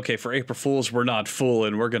whole, okay, for April Fools, we're not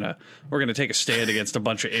fooling. We're gonna take a stand against a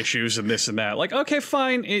bunch of issues and this and that. Like, okay,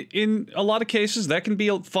 fine. In a lot of cases, that can be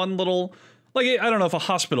a fun little. Like, I don't know if a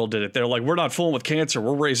hospital did it. They're like, we're not fooling with cancer.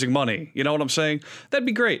 We're raising money. You know what I'm saying? That'd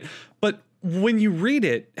be great. But when you read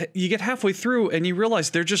it, you get halfway through and you realize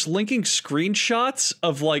they're just linking screenshots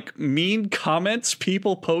of like mean comments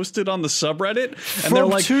people posted on the subreddit. And they're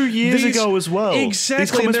like 2 years ago as well. Exactly.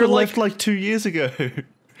 These comments were left like 2 years ago.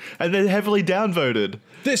 And they're heavily downvoted.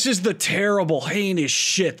 This is the terrible, heinous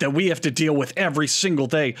shit that we have to deal with every single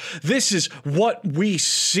day. This is what we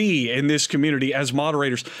see in this community as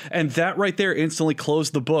moderators. And that right there instantly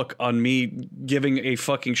closed the book on me giving a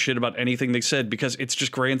fucking shit about anything they said, because it's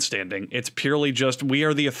just grandstanding. It's purely just, we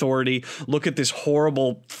are the authority. Look at this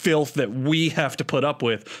horrible filth that we have to put up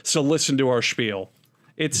with. So listen to our spiel.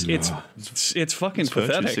 It's fucking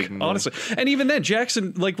pathetic, honestly. And even then,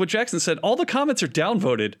 Jackson, like what Jackson said, all the comments are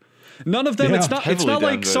downvoted. None of them. It's not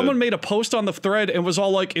like someone made a post on the thread and was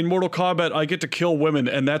all like, in Mortal Kombat, I get to kill women,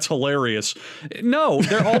 and that's hilarious. No,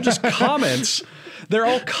 they're all just comments. They're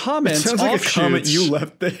all comments. Sounds like a comment you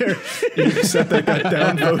left there. You said that got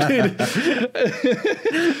downvoted.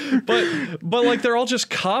 but like they're all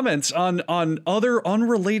just comments on other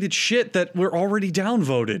unrelated shit that were already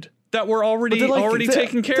downvoted. That were already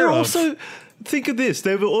taken care of. Also, think of this.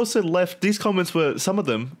 They were also left, these comments were, some of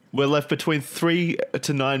them were left between 3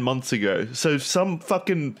 to 9 months ago. So some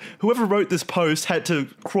fucking, whoever wrote this post had to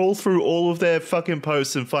crawl through all of their fucking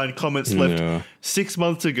posts and find comments left 6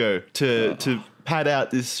 months ago to pad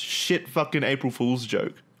out this shit fucking April Fool's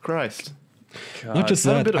joke. Christ. God. Not just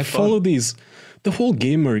Have a that, bit of I fun. follow the whole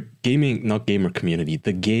not gamer community,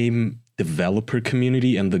 the game developer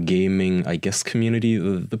community and the gaming, I guess, community,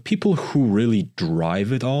 the people who really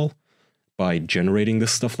drive it all by generating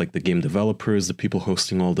this stuff, like the game developers, the people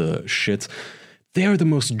hosting all the shit. They are the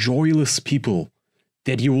most joyless people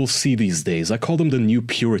that you will see these days. I call them the new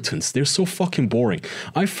Puritans. They're so fucking boring.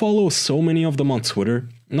 I follow so many of them on Twitter.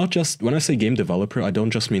 Not just, when I say game developer, I don't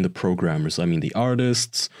just mean the programmers. I mean the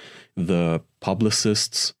artists, the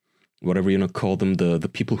publicists, whatever you want to call them, the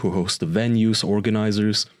people who host the venues,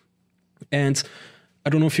 organizers. And I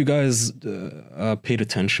don't know if you guys paid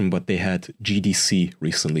attention, but they had GDC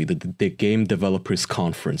recently, the Game Developers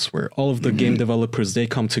Conference, where all of the game developers, they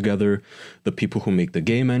come together. The people who make the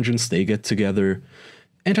game engines, they get together.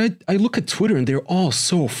 And I look at Twitter and they're all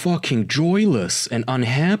so fucking joyless and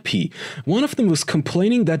unhappy. One of them was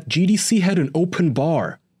complaining that GDC had an open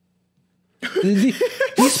bar. These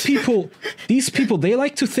people, they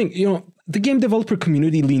like to think, the game developer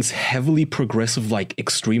community leans heavily progressive, like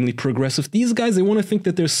extremely progressive. These guys, they want to think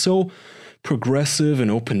that they're so progressive and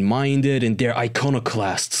open-minded, and they're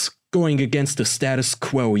iconoclasts going against the status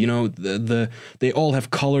quo. They all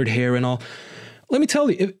have colored hair and all. Let me tell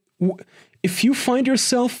you, if you find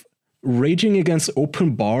yourself raging against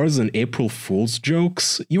open bars and April Fool's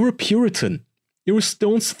jokes, you're a Puritan. You're a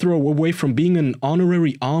stone's throw away from being an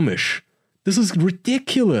honorary Amish. This is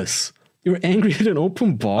ridiculous. You're angry at an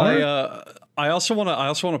open bar? I also want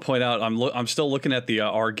to point out, I'm still looking at the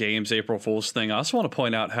our games April Fool's thing. I also want to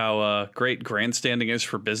point out how great grandstanding is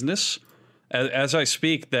for business. As I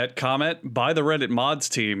speak, that comment by the Reddit mods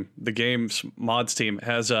team, the game's mods team,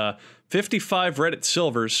 has 55 Reddit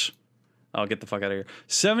silvers. I'll get the fuck out of here.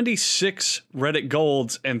 76 Reddit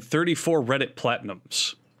golds and 34 Reddit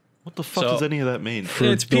platinums. What the fuck does any of that mean?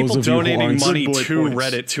 It's people donating money to points.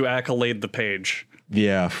 Reddit to accolade the page.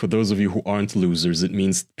 Yeah, for those of you who aren't losers, it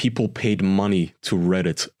means people paid money to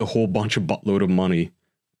Reddit, a whole buttload of money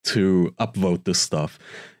to upvote this stuff.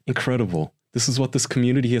 Incredible. This is what this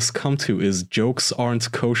community has come to, is jokes aren't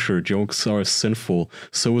kosher, jokes are sinful.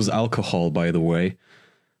 So is alcohol, by the way.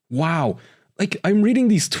 Wow. Like, I'm reading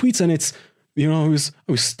these tweets and it's, I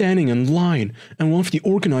was standing in line and one of the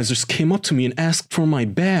organizers came up to me and asked for my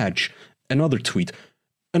badge. Another tweet.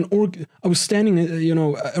 I was standing,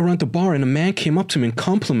 around the bar and a man came up to me and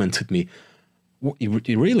complimented me.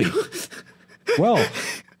 Really? Well,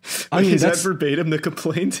 I mean, is that verbatim the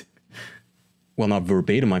complaint? Well, not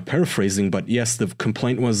verbatim, I'm paraphrasing, but yes, the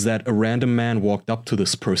complaint was that a random man walked up to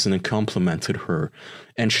this person and complimented her.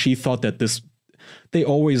 And she thought that they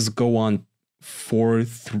always go on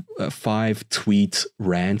 4-5 tweet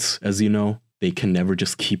rants, as you know. They can never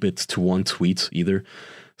just keep it to one tweet either.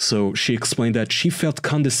 So she explained that she felt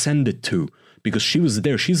condescended to because she was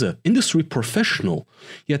there. She's an industry professional.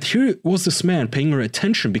 Yet here was this man paying her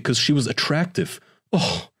attention because she was attractive.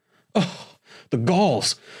 Oh, the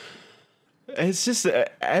galls. It's just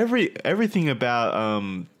everything about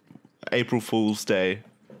April Fool's Day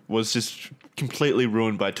was just completely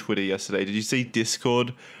ruined by Twitter yesterday. Did you see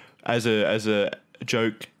Discord as a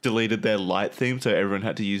joke deleted their light theme, so everyone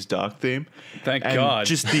had to use dark theme? Thank God.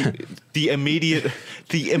 Just the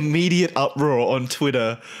immediate uproar on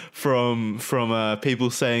Twitter from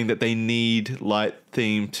people saying that they need light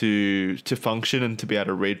theme to function and to be able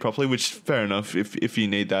to read properly. Which, fair enough, if you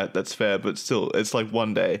need that, that's fair. But still, it's like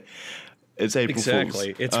one day. It's April Fool's.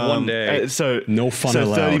 Exactly. It's one day. So no fun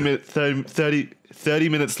allowed. 30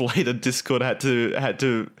 minutes later, Discord had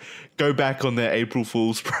to go back on their April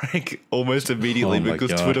Fool's prank almost immediately because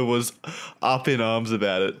God. Twitter was up in arms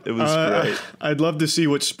about it. It was great. I'd love to see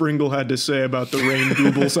what Springle had to say about the rain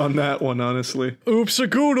goobles on that one, honestly. Oops a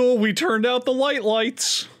goodle, we turned out the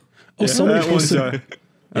lights. Oh, somebody that one's posted.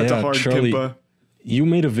 that's a hard Charlie, Kimpa. you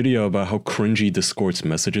made a video about how cringy Discord's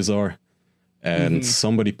messages are, and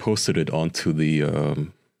somebody posted it onto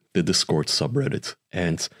the Discord subreddit,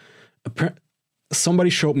 and somebody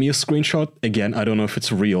showed me a screenshot. Again, I don't know if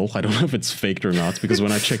it's real. I don't know if it's faked or not, because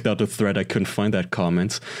when I checked out the thread, I couldn't find that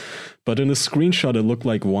comment. But in the screenshot, it looked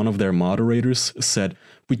like one of their moderators said,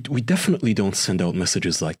 we definitely don't send out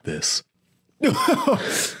messages like this.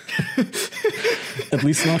 At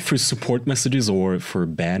least not for support messages or for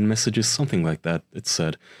ban messages, something like that, it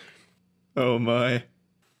said. Oh my.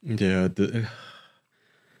 Yeah.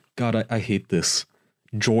 God, I hate this.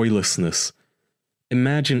 Joylessness.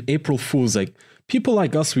 Imagine April Fools, like, people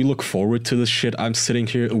like us, we look forward to this shit. I'm sitting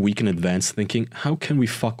here a week in advance thinking, how can we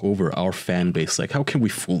fuck over our fan base? Like, how can we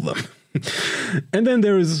fool them? And then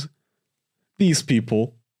there's these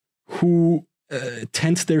people who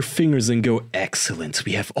tense their fingers and go, excellent,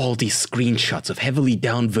 we have all these screenshots of heavily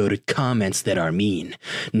downvoted comments that are mean.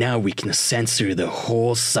 Now we can censor the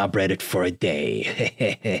whole subreddit for a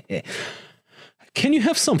day. Can you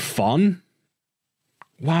have some fun?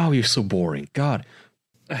 Wow, you're so boring. God.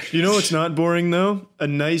 You know what's not boring, though? A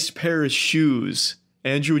nice pair of shoes.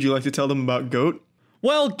 Andrew, would you like to tell them about Goat?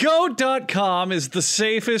 Well, Goat.com is the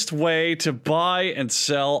safest way to buy and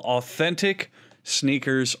sell authentic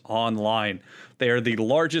sneakers online. They are the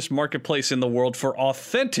largest marketplace in the world for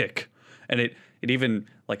authentic, and it even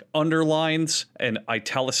like underlines and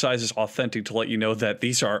italicizes authentic to let you know that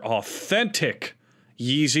these are authentic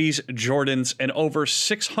Yeezys, Jordans, and over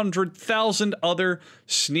 600,000 other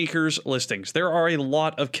sneakers listings. There are a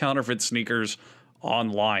lot of counterfeit sneakers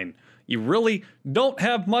online. You really don't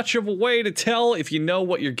have much of a way to tell if you know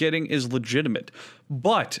what you're getting is legitimate.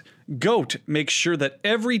 But Goat makes sure that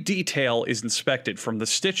every detail is inspected, from the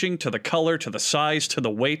stitching to the color to the size to the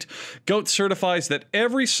weight. Goat certifies that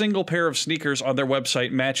every single pair of sneakers on their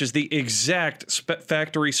website matches the exact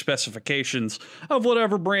factory specifications of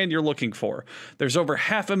whatever brand you're looking for. There's over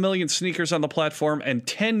 500,000 sneakers on the platform and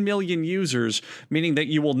 10 million users, meaning that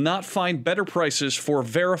you will not find better prices for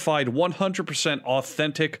verified 100%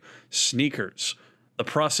 authentic sneakers. The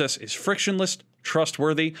process is frictionless,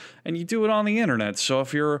 trustworthy, and you do it on the internet. So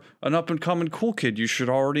if you're an up-and-coming cool kid, you should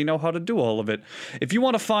already know how to do all of it. If you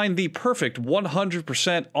want to find the perfect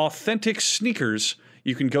 100% authentic sneakers,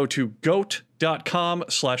 you can go to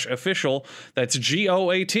goat.com/official. That's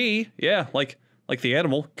GOAT. Yeah, like the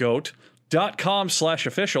animal,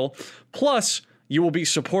 goat.com/official. Plus, you will be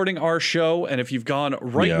supporting our show, and if you've gone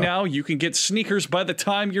right now, you can get sneakers by the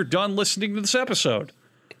time you're done listening to this episode.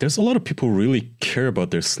 There's a lot of people who really care about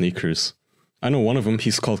their sneakers. I know one of them,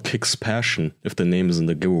 he's called Kicks Passion, if the name is in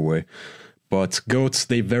the giveaway. But Goats,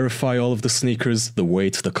 they verify all of the sneakers, the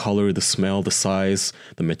weight, the color, the smell, the size,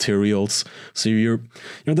 the materials. So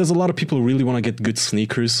there's a lot of people who really want to get good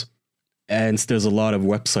sneakers, and there's a lot of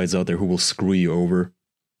websites out there who will screw you over.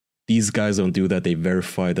 These guys don't do that. They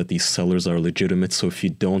verify that these sellers are legitimate. So if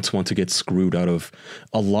you don't want to get screwed out of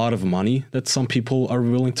a lot of money that some people are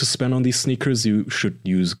willing to spend on these sneakers, you should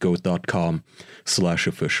use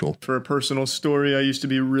goat.com/official. For a personal story, I used to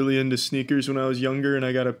be really into sneakers when I was younger, and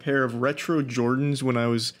I got a pair of retro Jordans when I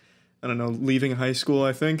was, leaving high school,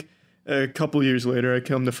 I think. A couple years later, I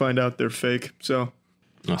come to find out they're fake. So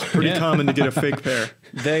it's pretty common to get a fake pair.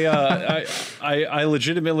 They, I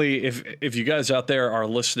legitimately, if you guys out there are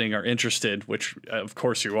listening, are interested, which of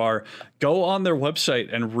course you are, go on their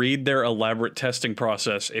website and read their elaborate testing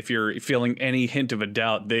process. If you're feeling any hint of a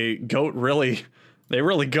doubt, they really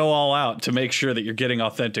go all out to make sure that you're getting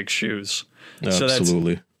authentic shoes.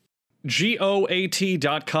 Absolutely. So that's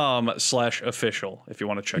GOAT.com/official if you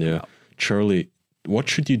want to check it out. Charlie, what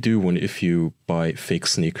should you do if you buy fake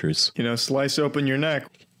sneakers? Slice open your neck.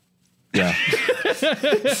 Yeah.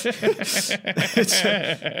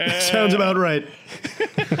 Sounds about right.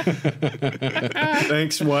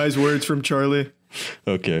 Thanks, wise words from Charlie.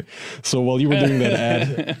 Okay. So while you were doing that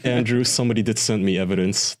ad, Andrew, somebody did send me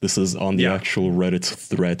evidence. This is on the actual Reddit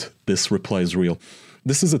thread. This reply is real.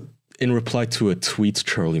 This is in reply to a tweet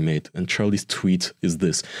Charlie made, and Charlie's tweet is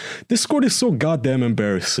this: Discord is so goddamn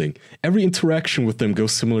embarrassing. Every interaction with them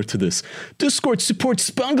goes similar to this. Discord supports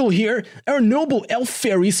Spungle here. Our noble elf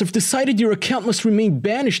fairies have decided your account must remain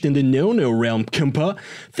banished in the no-no realm, Kimpa.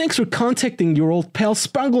 Thanks for contacting your old pal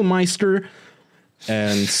Spunglemeister.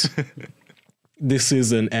 And this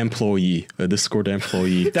is an employee, a Discord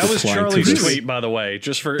employee. That was Charlie's tweet, by the way,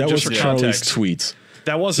 just for Charlie's context. tweet.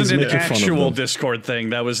 That wasn't an actual Discord thing.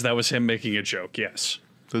 That was him making a joke. Yes.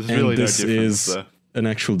 There's really this no difference is there. An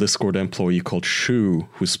actual Discord employee called Shu,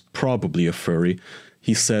 who's probably a furry.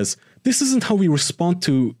 He says, "This isn't how we respond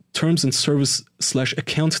to terms and service /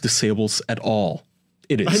 account disables at all."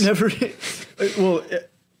 It is. I never. Well,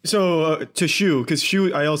 so to Shu, because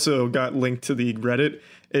Shu, I also got linked to the Reddit.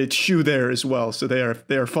 It's Shu there as well, so they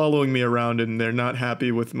are following me around, and they're not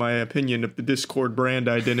happy with my opinion of the Discord brand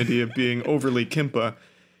identity of being overly Kimpa.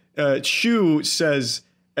 Shu says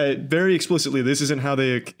very explicitly, this isn't how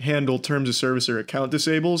they handle terms of service or account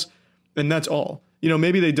disables, and that's all.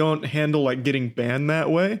 Maybe they don't handle like getting banned that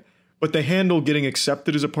way, but they handle getting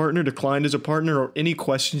accepted as a partner, declined as a partner, or any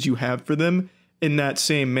questions you have for them in that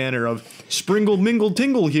same manner of springle mingle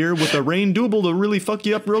tingle here with a rain double to really fuck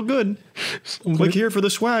you up real good. Click here for the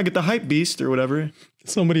swag at the hype beast or whatever.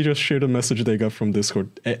 Somebody just shared a message they got from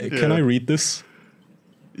Discord. Can I read this?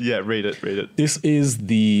 Yeah, read it. This is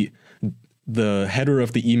the header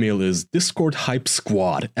of the email is Discord Hype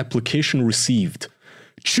Squad application received.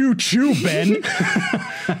 Choo choo, Ben.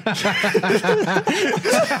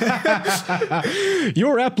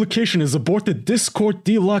 Your application is aboard the Discord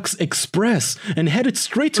Deluxe Express and headed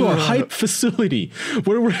straight to our hype facility.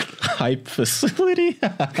 Where we're hype facility?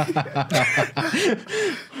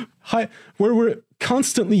 Where we're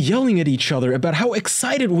constantly yelling at each other about how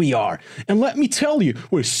excited we are. And let me tell you,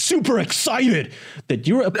 we're super excited that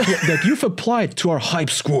you've applied to our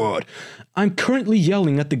hype squad. I'm currently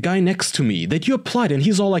yelling at the guy next to me that you applied, and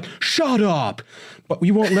he's all like, shut up! But we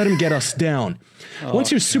won't let him get us down.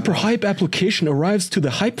 Once your super hype application arrives to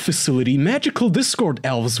the hype facility, magical Discord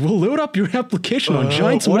elves will load up your application on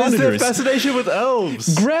giant monitors. What is their fascination with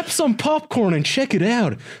elves? Grab some popcorn and check it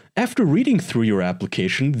out. After reading through your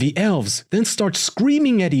application, the elves then start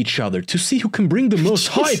screaming at each other to see who can bring the most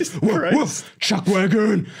hype. Woof, woof,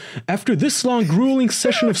 chuckwagon! After this long, grueling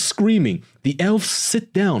session of screaming, the elves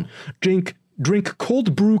sit down, drink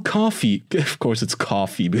cold brew coffee. Of course, it's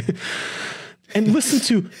coffee. And listen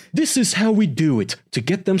to This Is How We Do It to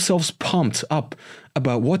get themselves pumped up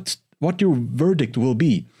about what your verdict will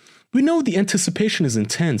be. We know the anticipation is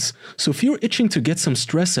intense, so if you're itching to get some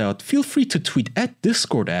stress out, feel free to tweet at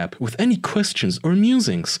Discord app with any questions or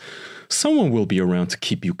musings. Someone will be around to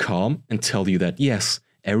keep you calm and tell you that yes,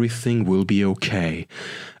 everything will be okay.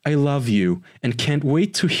 I love you and can't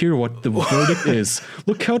wait to hear what the verdict is.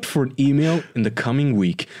 Look out for an email in the coming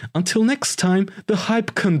week. Until next time, the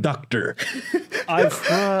Hype Conductor. I've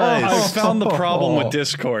found the problem with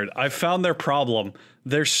Discord. I've found their problem.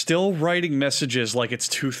 They're still writing messages like it's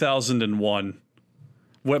 2001.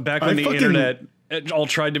 Back when the internet all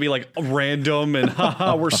tried to be like random and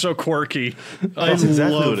haha, we're so quirky. That's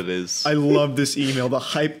exactly what it is. I love this email, the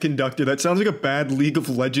Hype Conductor. That sounds like a bad League of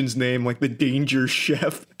Legends name, like the Danger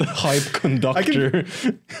Chef. The Hype Conductor.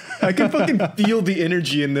 I can fucking feel the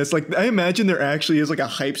energy in this. Like, I imagine there actually is like a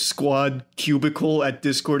Hype Squad cubicle at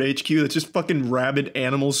Discord HQ that's just fucking rabid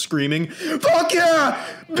animals screaming, fuck yeah!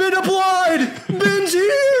 Bin applied! Bin's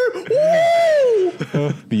here! Woo!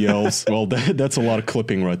 The elves. Well, that's a lot of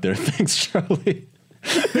clipping right there. Thanks, Charlie.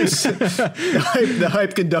 The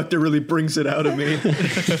hype Conductor really brings it out of me.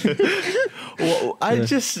 Well,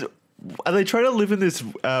 are they trying to live in this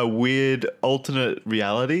weird alternate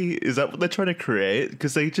reality? Is that what they're trying to create?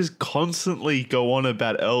 Because they just constantly go on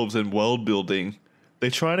about elves and world building.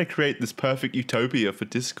 They're trying to create this perfect utopia for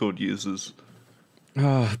Discord users.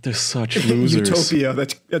 Oh, they're such losers. Utopia.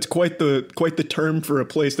 That's quite the term for a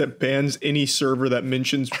place that bans any server that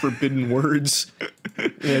mentions forbidden words.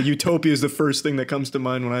 Yeah, utopia is the first thing that comes to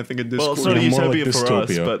mind when I think of Discord. Well, it's not a utopia like for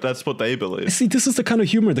us, but that's what they believe. See, this is the kind of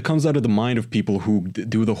humor that comes out of the mind of people who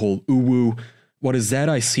do the whole ooh-woo. What is that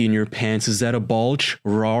I see in your pants? Is that a bulge?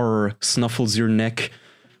 Rawr, snuffles your neck.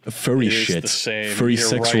 Furry shit. The same. Furry You're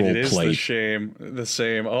sex right, role it is play. The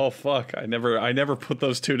same. Oh fuck! I never put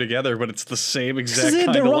those two together, but it's the same exact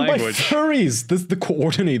kind They're of run language. by furries. This is the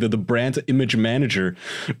coordinator, the brand image manager,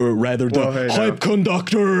 or rather the hype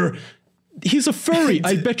conductor. He's a furry.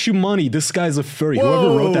 I bet you money this guy's a furry.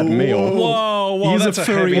 Whoever wrote that mail. Whoa, he's that's a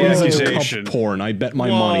furry. heavy He's accusation. cup porn. I bet my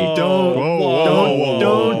money.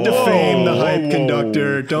 Don't defame the hype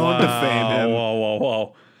conductor. Don't defame him.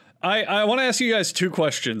 Whoa. I want to ask you guys two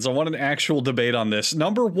questions. I want an actual debate on this.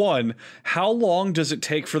 Number one, how long does it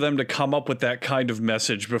take for them to come up with that kind of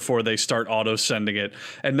message before they start auto-sending it?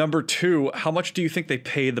 And number two, how much do you think they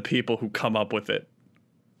pay the people who come up with it?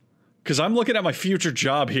 Because I'm looking at my future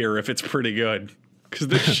job here if it's pretty good. Because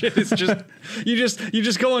this shit is just you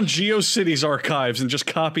just go on GeoCities archives and just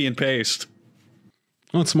copy and paste.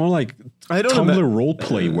 Oh, it's more like Tumblr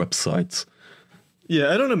roleplay websites.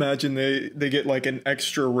 Yeah, I don't imagine they get like an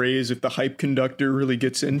extra raise if the hype conductor really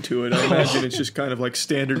gets into it. I imagine it's just kind of like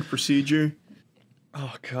standard procedure.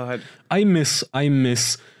 Oh God, I miss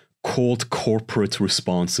cold corporate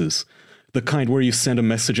responses. The kind where you send a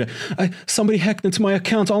message, somebody hacked into my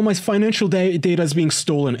account, all my financial data is being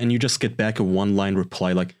stolen, and you just get back a one-line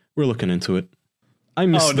reply like, we're looking into it. I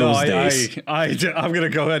miss those days. I'm going to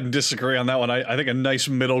go ahead and disagree on that one. I think a nice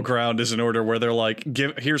middle ground is in order where they're like,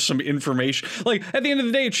 here's some information. Like, at the end of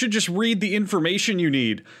the day, it should just read the information you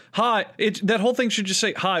need. Hi, that whole thing should just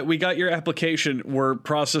say, hi, we got your application. We're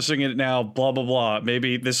processing it now, blah, blah, blah.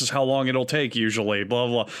 Maybe this is how long it'll take usually, blah,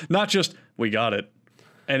 blah, blah. Not just, we got it.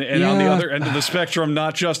 And on the other end of the spectrum,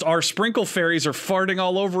 not just our sprinkle fairies are farting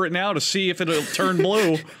all over it now to see if it'll turn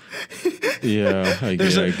blue. Yeah, I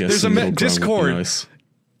guess there's a Discord. Nice.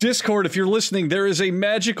 Discord, if you're listening, there is a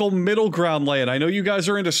magical middle ground land. I know you guys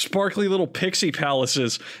are into sparkly little pixie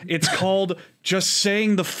palaces. It's called just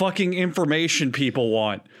saying the fucking information people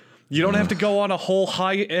want. You don't have to go on a whole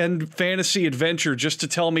high-end fantasy adventure just to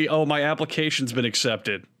tell me, oh, my application's been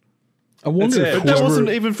accepted. I wonder if But that whoever- wasn't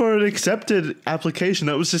even for an accepted application.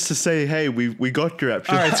 That was just to say, hey, we got your All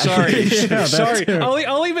application. right, sorry, Yeah, sorry. that's-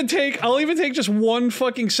 I'll even take just one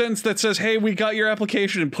fucking sentence that says, "Hey, we got your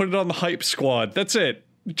application," and put it on the Hype Squad. That's it.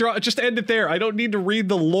 Just end it there. I don't need to read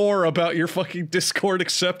the lore about your fucking Discord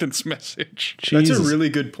acceptance message. That's Jesus. a really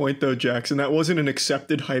good point, though, Jackson. That wasn't an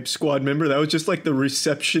accepted Hype Squad member. That was just like the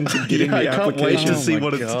reception to getting I the can't wait application. to see my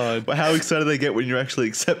what God. it's, how excited they get when you're actually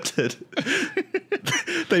accepted.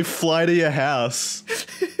 They fly to your house.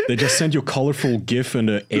 They just send you a colorful GIF and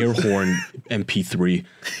an air horn MP3.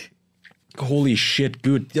 Holy shit,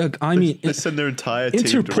 dude. I mean, They send their entire team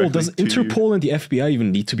Interpol, does directly to you. Interpol and the FBI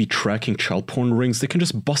even need to be tracking child porn rings? They can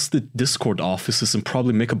just bust the Discord offices and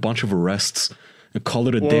probably make a bunch of arrests and call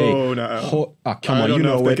it a day. Whoa, no. Come I on, don't you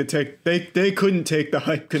know know if it. they could take. They couldn't take the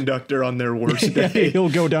Hype Conductor on their worst day. He'll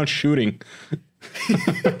go down shooting.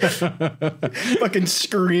 Fucking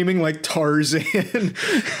screaming like Tarzan.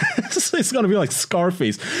 It's gonna be like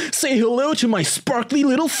Scarface. Say hello to my sparkly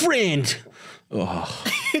little friend.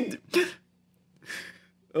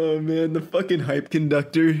 Oh man, the fucking Hype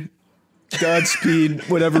Conductor. Godspeed,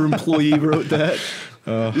 whatever employee wrote that.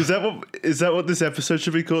 Is that what this episode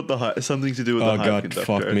should be called? Something to do with the Oh Hype god, Conductor.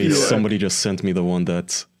 fuck me. Yeah. Somebody just sent me the one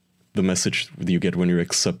that's the message you get when you're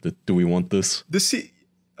accepted. Do we want this?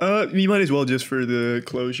 You might as well just for the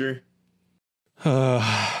closure.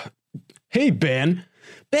 Hey Ben,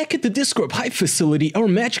 back at the Discord Hype facility, our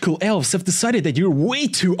magical elves have decided that you're way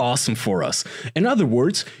too awesome for us. In other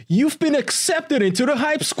words, you've been accepted into the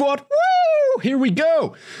Hype Squad. Woo! Here we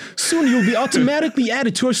go. Soon you'll be automatically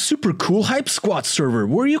added to our super cool Hype Squad server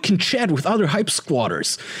where you can chat with other Hype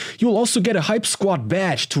Squatters. You'll also get a Hype Squad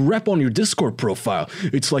badge to wrap on your Discord profile.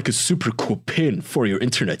 It's like a super cool pin for your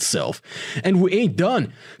internet self. And we ain't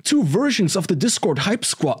done. 2 versions of the Discord Hype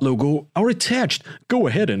Squad logo are attached. Go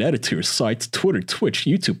ahead and add it to your site, Twitter, Twitch,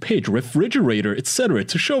 YouTube page, refrigerator, etc.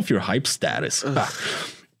 to show off your hype status.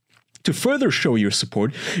 To further show your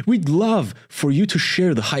support, we'd love for you to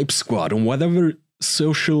share the Hype Squad on whatever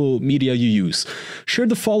social media you use. Share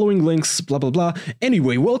the following links, blah, blah, blah.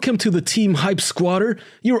 Anyway, welcome to the Team Hype Squatter.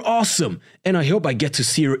 You're awesome, and I hope I get to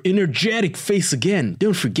see your energetic face again.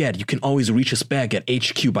 Don't forget, you can always reach us back at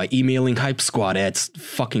HQ by emailing Hype Squad at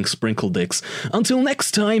fucking sprinkle dicks. Until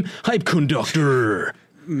next time, Hype Conductor.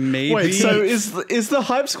 Maybe. Wait, so is the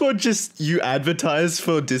Hype Squad just you advertise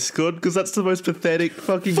for Discord? Because that's the most pathetic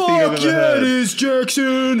fucking thing I've ever heard. is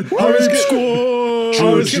Jackson! Hype Squad!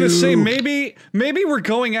 I was gonna say maybe we're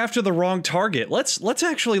going after the wrong target. Let's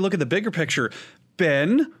actually look at the bigger picture.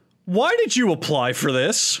 Ben, why did you apply for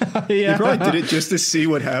this? You probably did it just to see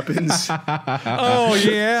what happens. Oh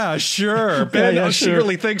yeah, sure. Ben yeah, sure.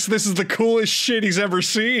 secretly thinks this is the coolest shit he's ever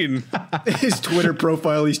seen. His Twitter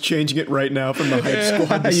profile, he's changing it right now from the Hype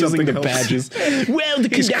Squad to Using something the else. badges. Well, the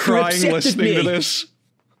He's conductor crying accepted listening to me. this.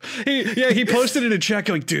 He posted it in chat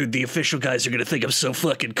going, dude, the official guys are gonna think I'm so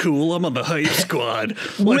fucking cool. I'm on the Hype Squad.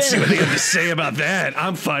 Let's see what they have to say about that.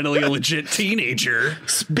 I'm finally a legit teenager.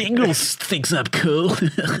 Spingles thinks I'm cool.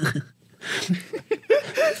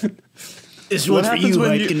 This What happens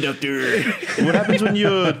when you- Conductor. What happens when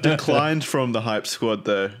you're declined from the Hype Squad,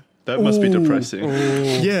 though? That must be depressing.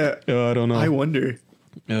 Yeah, I don't know. I wonder.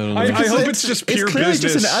 I hope it's just pure It's clearly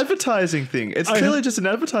business. just an advertising thing. It's clearly just an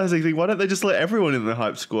advertising thing. Why don't they just let everyone in the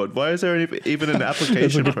Hype Squad? Why is there even an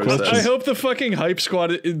application good process? question. I hope the fucking Hype Squad,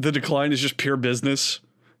 the decline is just pure business.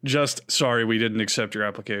 Just, sorry, we didn't accept your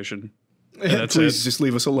application. And that's Please it. just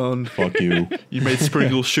leave us alone. Fuck you. You made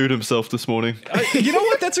Sprinkle shoot himself this morning. You know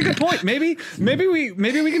what? That's a good point. Maybe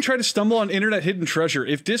we can try to stumble on internet hidden treasure.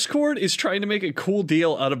 If Discord is trying to make a cool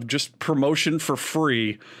deal out of just promotion for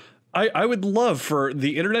free, I would love for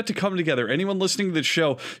the internet to come together. Anyone listening to the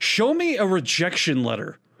show, show me a rejection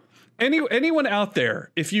letter. Anyone out there,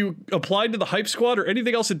 if you applied to the Hype Squad or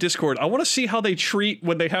anything else at Discord, I want to see how they treat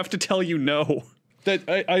when they have to tell you no. That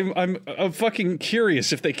I'm fucking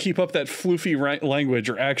curious if they keep up that floofy language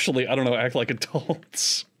or actually, I don't know, act like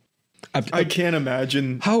adults. I can't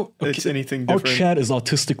imagine How it's anything Our different. chat is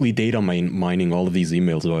autistically data mining all of these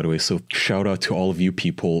emails, by the way. So shout out to all of you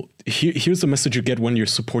people. Here's the message you get when your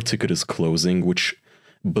support ticket is closing, which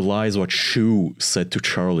belies what Shu said to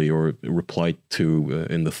Charlie or replied to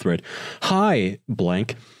in the thread. Hi,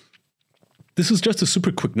 blank. This is just a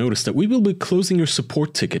super quick notice that we will be closing your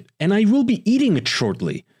support ticket, and I will be eating it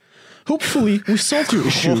shortly. Hopefully, we solved your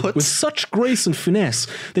issue with such grace and finesse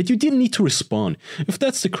that you didn't need to respond. If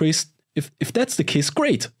that's the case,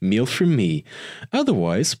 great, meal from me.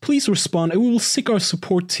 Otherwise, please respond and we will sick our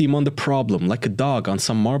support team on the problem like a dog on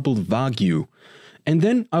some marbled Wagyu. And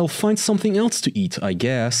then I'll find something else to eat, I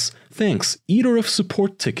guess. Thanks, eater of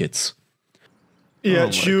support tickets. Yeah, Oh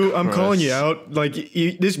my Chu, I'm calling you Christ. out. Like,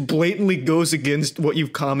 this blatantly goes against what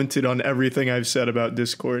you've commented on everything I've said about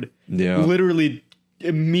Discord. Yeah. Literally,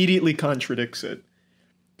 immediately contradicts it.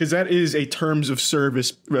 Because that is a terms of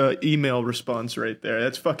service email response right there.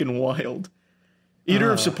 That's fucking wild.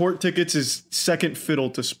 Eater of support tickets is second fiddle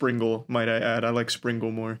to Springle, might I add. I like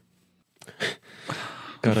Springle more.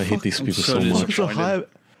 God, I hate these people so so much. disappointed.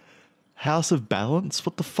 House of Balance?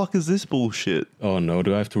 What the fuck is this bullshit? Oh no,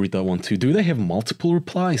 do I have to read that one too? Do they have multiple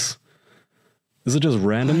replies? Is it just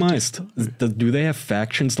randomized? Do they have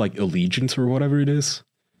factions like Allegiance or whatever it is?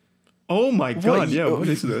 Oh my god, yeah, what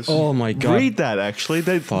is this? Oh my god. Read that, actually.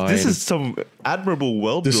 Fine. This is some admirable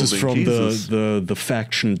world This building. is from Jesus. the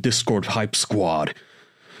faction Discord Hype Squad.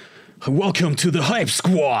 Welcome to the Hype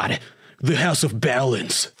Squad, the House of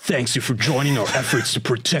Balance. Thanks you for joining our efforts to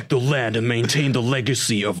protect the land and maintain the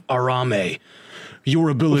legacy of Arame. Your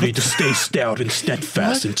ability to stay stout and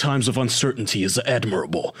steadfast in times of uncertainty is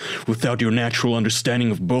admirable. Without your natural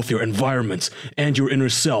understanding of both your environment and your inner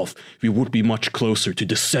self, we would be much closer to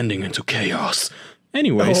descending into chaos.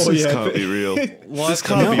 Anyways, Oh, This yeah. can't be real. What This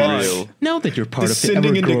can't the be fuck? real. now that you're part Descending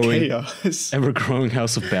of the into ever-growing chaos. ever-growing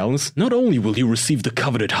House of Balance, not only will you receive the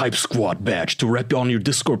coveted Hype Squad badge to rep on your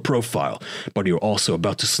Discord profile, but you're also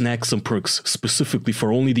about to snag some perks specifically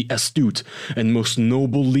for only the astute and most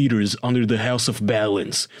noble leaders under the House of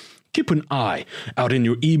Balance. Keep an eye out in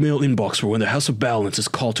your email inbox for when the House of Balance is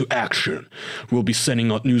called to action. We'll be sending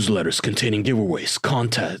out newsletters containing giveaways,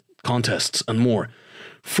 contests, and more.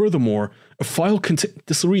 Furthermore, a file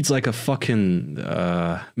this reads like a fucking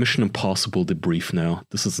Mission Impossible debrief now.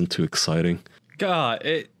 This isn't too exciting. God,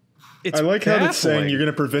 it's I like how baffling. it's saying you're going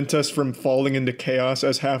to prevent us from falling into chaos,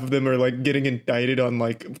 as half of them are like getting indicted on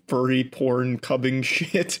like furry porn cubbing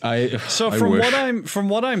shit. So I from wish.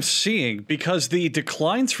 what I'm seeing, because the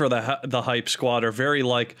declines for the Hype Squad are very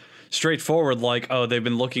like straightforward, like, oh, they've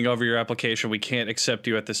been looking over your application, we can't accept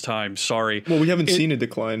you at this time, sorry. Well, we haven't seen a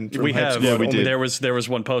decline. From We Hype have. Squad. Yeah, we Only did. There was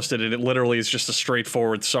one posted, and it literally is just a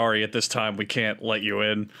straightforward sorry. At this time, we can't let you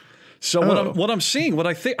in. So what I'm seeing,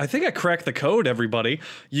 I think I cracked the code. Everybody,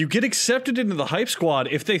 you get accepted into the Hype Squad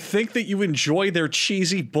if they think that you enjoy their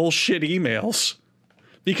cheesy bullshit emails,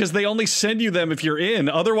 because they only send you them if you're in.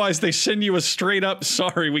 Otherwise, they send you a straight up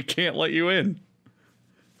sorry, we can't let you in.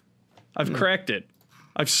 I've cracked it.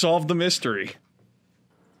 I've solved the mystery.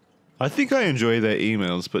 I think I enjoy their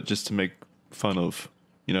emails, but just to make fun of.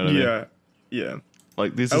 You know what I mean? Yeah, yeah.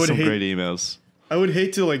 Like, these I are would some hate- great emails. I would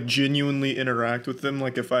hate to like genuinely interact with them.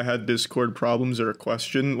 Like if I had Discord problems or a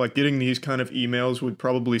question, like getting these kind of emails would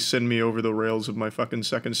probably send me over the rails of my fucking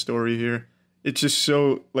second story here. It's just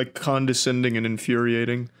so like condescending and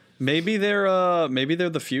infuriating. Maybe they're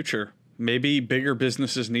the future. Maybe bigger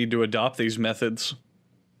businesses need to adopt these methods.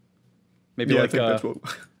 Maybe Yeah, like I think that's what.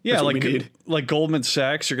 yeah, that's what like we need. like Goldman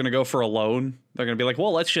Sachs, you're gonna go for a loan. They're gonna be like,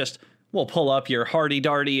 well, we'll pull up your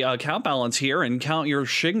hardy-darty account balance here and count your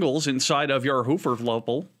shingles inside of your Hoover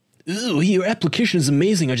Lopal. Ooh, your application is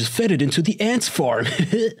amazing. I just fed it into the ants farm.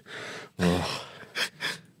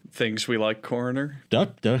 Things we like, coroner.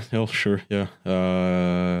 Hell, sure, yeah.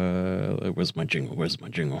 Where's my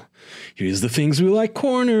jingle? Here's the things we like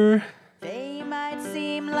corner. They might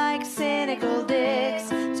seem like cynical dicks,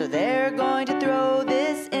 so they're going to throw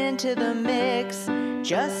this into the mix.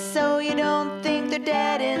 Just so you don't think they're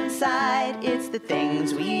dead inside, it's the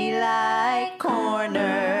things we like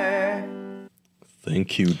corner.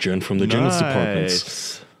 Thank you, Jen from the Jingles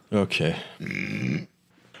Departments. Okay.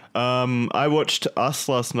 I watched Us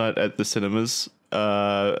last night at the cinemas.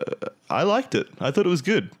 I liked it. I thought it was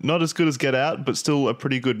good. Not as good as Get Out, but still a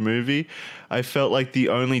pretty good movie. I felt like the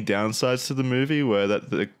only downsides to the movie were that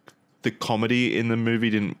the comedy in the movie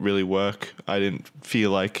didn't really work. I didn't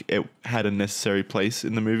feel like it had a necessary place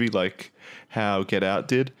in the movie like how Get Out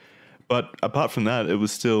did. But apart from that, it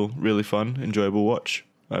was still really fun, enjoyable watch.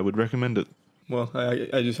 I would recommend it. Well,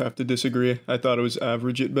 I just have to disagree. I thought it was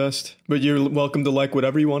average at best. But you're welcome to like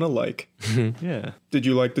whatever you want to like. Yeah. Did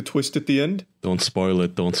you like the twist at the end? Don't spoil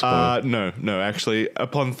it. Don't spoil it. No. Actually,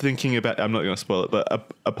 upon thinking about, I'm not going to spoil it,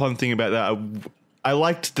 but upon thinking about that, I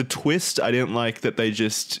liked the twist. I didn't like that they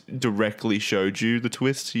just directly showed you the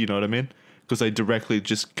twist. You know what I mean? Because they directly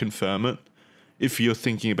just confirm it. If you're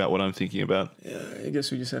thinking about what I'm thinking about. Yeah, I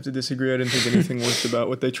guess we just have to disagree. I didn't think anything worked about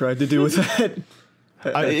what they tried to do with that.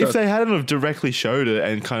 If they hadn't have directly showed it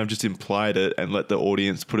and kind of just implied it and let the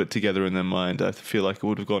audience put it together in their mind, I feel like it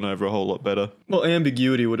would have gone over a whole lot better. Well,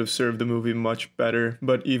 ambiguity would have served the movie much better,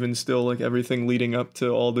 but even still, like everything leading up to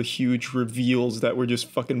all the huge reveals that were just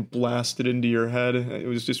fucking blasted into your head, it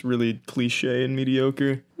was just really cliche and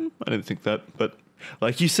mediocre. I didn't think that, but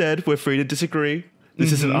like you said, we're free to disagree.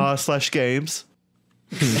 This isn't r/games.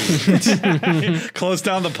 Close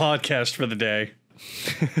down the podcast for the day.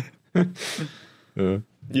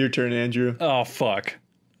 Your turn, Andrew. Oh, fuck.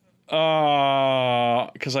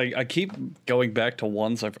 Because I keep going back to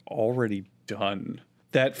ones I've already done.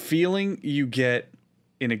 That feeling you get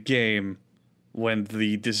in a game when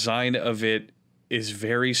the design of it is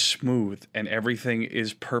very smooth and everything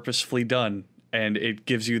is purposefully done, and it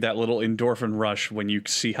gives you that little endorphin rush when you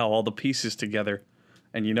see how all the pieces together.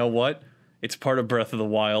 And you know what? It's part of Breath of the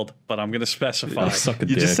Wild, but I'm going to specify.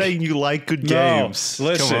 You're just saying you like good games.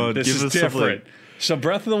 Listen, Come on, this give is us different. So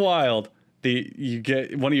Breath of the Wild, you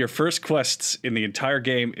get one of your first quests in the entire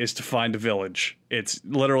game is to find a village. It's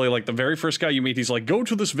literally like the very first guy you meet, he's like, go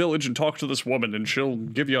to this village and talk to this woman and she'll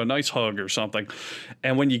give you a nice hug or something.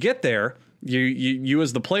 And when you get there, you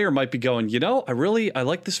as the player might be going, you know, I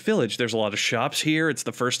like this village. There's a lot of shops here. It's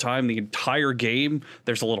the first time the entire game.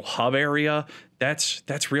 There's a little hub area.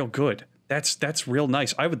 That's real good. That's real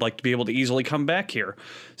nice. I would like to be able to easily come back here.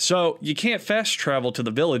 So you can't fast travel to the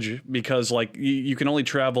village because like you can only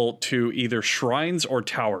travel to either shrines or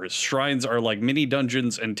towers. Shrines are like mini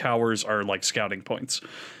dungeons and towers are like scouting points.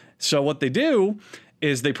 So what they do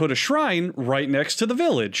is they put a shrine right next to the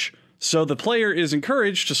village. So the player is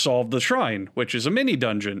encouraged to solve the shrine, which is a mini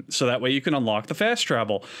dungeon, so that way you can unlock the fast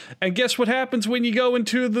travel. And guess what happens when you go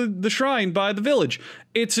into the shrine by the village?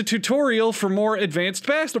 It's a tutorial for more advanced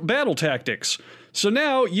battle tactics. So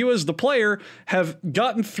now you as the player have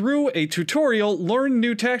gotten through a tutorial, learned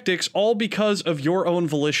new tactics, all because of your own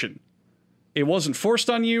volition. It wasn't forced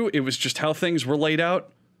on you, it was just how things were laid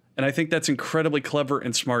out, and I think that's incredibly clever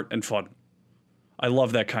and smart and fun. I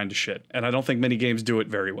love that kind of shit, and I don't think many games do it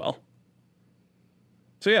very well.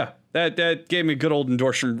 So yeah, that gave me a good old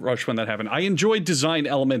endorphin rush when that happened. I enjoyed design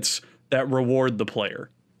elements that reward the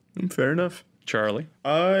player. Fair enough. Charlie?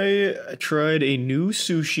 I tried a new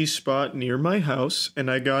sushi spot near my house,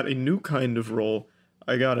 and I got a new kind of roll.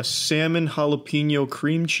 I got a salmon jalapeno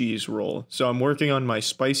cream cheese roll. So I'm working on my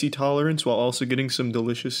spicy tolerance while also getting some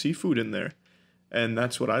delicious seafood in there. And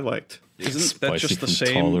that's what I liked. Isn't that just the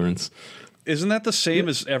same? Tolerance. Isn't that the same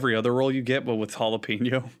as every other roll you get, but with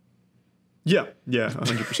jalapeno? Yeah,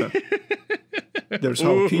 100%. There's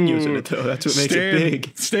jalapenos in it, though. That's what makes it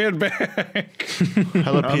big. Stand back.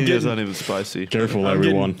 Jalapenos aren't even spicy. Careful, I'm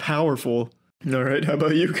everyone. Getting powerful. All right, how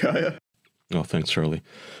about you, Kaya? Oh, thanks, Charlie.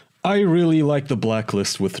 I really like The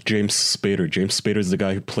Blacklist with James Spader. James Spader is the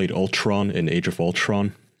guy who played Ultron in Age of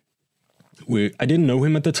Ultron. I didn't know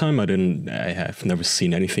him at the time. I have never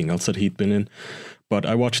seen anything else that he'd been in. But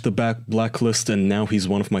I watched The Blacklist, and now he's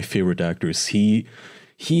one of my favorite actors.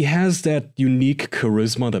 He has that unique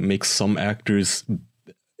charisma that makes some actors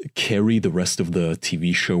carry the rest of the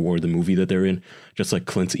TV show or the movie that they're in, just like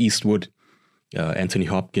Clint Eastwood, Anthony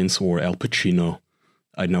Hopkins, or Al Pacino.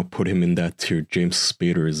 I'd now put him in that tier. James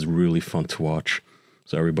Spader is really fun to watch.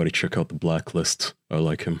 So everybody check out The Blacklist. I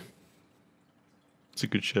like him. It's a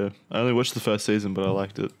good show. I only watched the first season, but I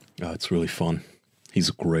liked it. It's really fun.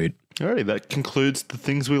 He's great. All right, that concludes the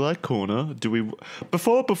things we like corner. Do we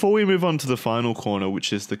before we move on to the final corner,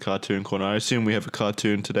 which is the cartoon corner? I assume we have a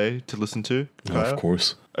cartoon today to listen to. Of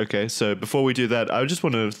course. Okay, so before we do that, I just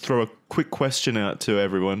want to throw a quick question out to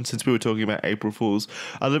everyone. Since we were talking about April Fools,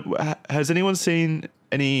 has anyone seen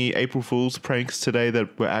any April Fools pranks today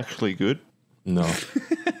that were actually good? No.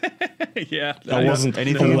 Yeah, I wasn't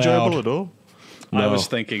anything enjoyable at all. No. I was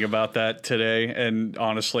thinking about that today, and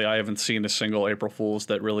honestly, I haven't seen a single April Fool's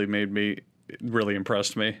that really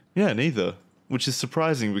impressed me. Yeah, neither. Which is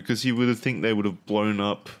surprising because you would think they would have blown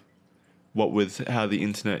up what with how the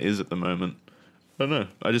internet is at the moment. I don't know.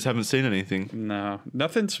 I just haven't seen anything. No,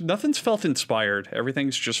 nothing's felt inspired.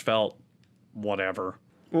 Everything's just felt whatever.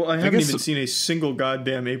 Well, I haven't even seen a single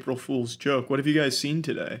goddamn April Fool's joke. What have you guys seen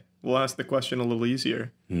today? We'll ask the question a little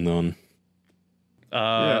easier. None.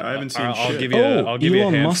 I haven't seen shit. I'll give you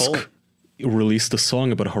a handful. Musk released a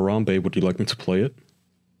song about Harambe. Would you like me to play it?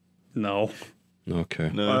 No. Okay.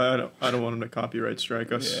 No. I don't want him to copyright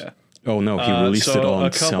strike us. Yeah. Oh no, he released it on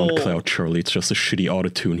SoundCloud, Charlie. It's just a shitty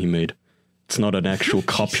autotune he made. It's not an actual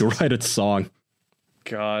copyrighted song.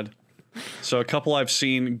 God. So a couple I've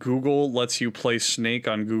seen. Google lets you play Snake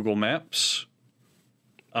on Google Maps,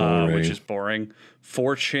 which is boring.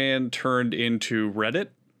 4chan turned into Reddit,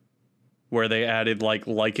 where they added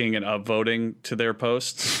liking and upvoting to their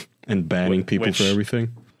posts and banning people for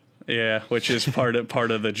everything. Yeah, which is part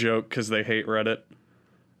of the joke because they hate Reddit.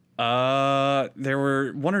 There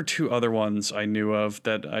were one or two other ones I knew of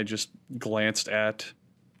that I just glanced at,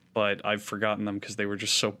 but I've forgotten them because they were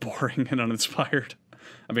just so boring and uninspired.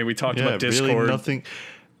 I mean, we talked about Discord. Really nothing.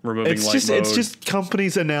 Removing it's just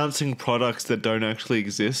companies announcing products that don't actually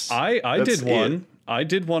exist. I did one. I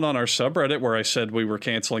did one on our subreddit where I said we were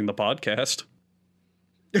canceling the podcast.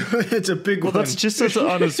 It's a big one. That's just as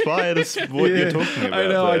uninspired as what you're talking about. I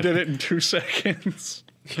know, there. I did it in 2 seconds.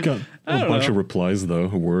 You got a bunch of replies, though.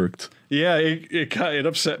 It worked. Yeah, it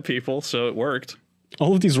upset people, so it worked.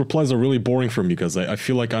 All of these replies are really boring from you guys. I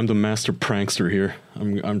feel like I'm the master prankster here.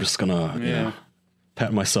 I'm just gonna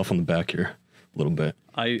pat myself on the back here a little bit.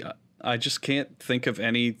 I just can't think of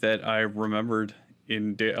any that I remembered.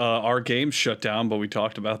 Our game shut down, but we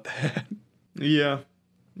talked about that. Yeah.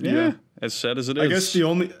 As sad as it is. I guess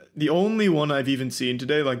the only one I've even seen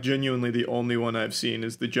today, like genuinely the only one I've seen,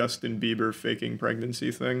 is the Justin Bieber faking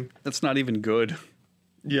pregnancy thing. That's not even good.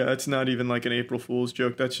 Yeah, it's not even like an April Fool's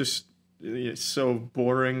joke. That's just so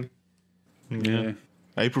boring. Yeah.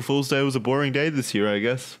 April Fool's Day was a boring day this year, I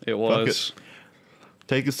guess. It was.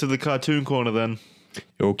 Take us to the cartoon corner then.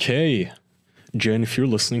 Okay. Jen, if you're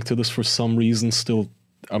listening to this for some reason still,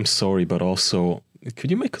 I'm sorry, but also,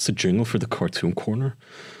 could you make us a jingle for the cartoon corner?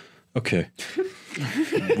 Okay.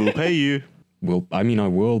 We'll pay you. Well, I mean, I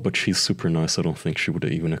will, but she's super nice. I don't think she would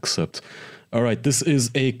even accept. All right, this is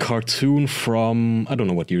a cartoon from, I don't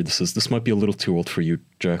know what year this is. This might be a little too old for you,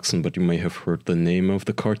 Jackson, but you may have heard the name of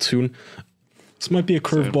the cartoon. This might be a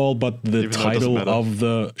curveball, but the title of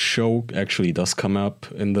the show actually does come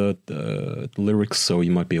up in the lyrics, so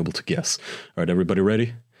you might be able to guess. All right, everybody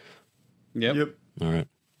ready? Yep. All right.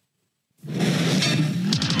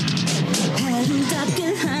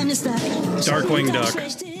 Darkwing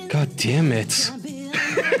Duck. God damn it.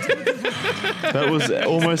 That was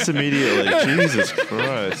almost immediately. Jesus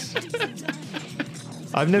Christ.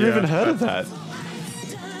 I've never even heard of that.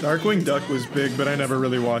 Darkwing Duck was big, but I never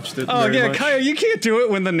really watched it. Oh, yeah, much. Kaya, you can't do it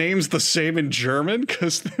when the name's the same in German,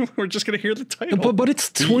 because we're just going to hear the title. But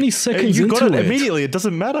it's 20 seconds you into got it it. immediately. It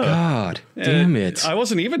doesn't matter. God damn it. I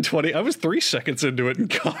wasn't even 20. I was 3 seconds into it and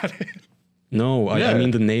got it. No, I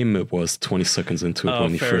mean the name it was 20 seconds into it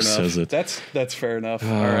when he first says it. That's fair enough. All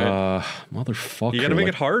right. Motherfucker. You got to make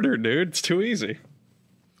it harder, dude. It's too easy.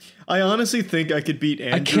 I honestly think I could beat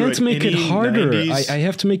Andrew. I can't make it harder. 90s. I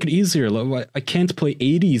have to make it easier. I can't play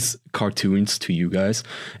 80s cartoons to you guys.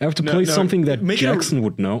 I have to play something that Jackson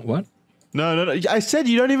would know. What? No. I said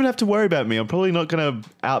you don't even have to worry about me. I'm probably not going to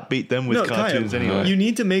outbeat them with cartoons anyway. You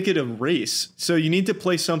need to make it a race. So you need to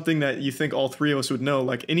play something that you think all three of us would know,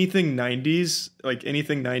 like anything 90s, early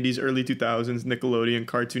 2000s, Nickelodeon,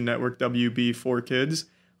 Cartoon Network, WB, 4Kids.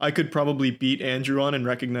 I could probably beat Andrew on and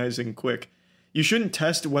recognizing quick. You shouldn't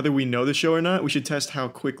test whether we know the show or not. We should test how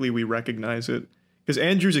quickly we recognize it. Because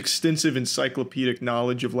Andrew's extensive encyclopedic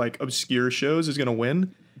knowledge of obscure shows is going to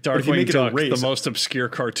win. Darkwing Duck, the most obscure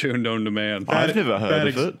cartoon known to man. I've never heard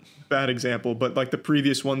of it. Bad example, but the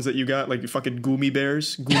previous ones that you got, you fucking Goomy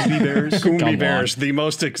Bears. Goomy Bears,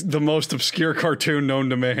 the most obscure cartoon known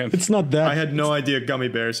to man. It's not that. I had no idea Gummy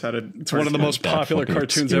Bears had a. It's one of the most popular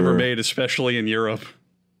cartoons ever made, especially in Europe.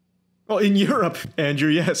 Well, in Europe, Andrew,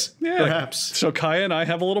 yes, perhaps. So Kaya and I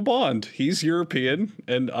have a little bond. He's European,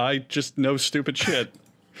 and I just know stupid shit.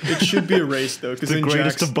 It should be a race, though, because the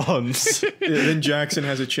greatest of bonds. Then Jackson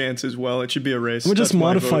has a chance as well. It should be a race. We'll just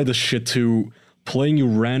modify the shit to playing you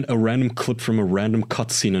a random clip from a random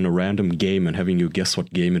cutscene in a random game and having you guess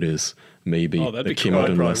what game it is. Maybe that came out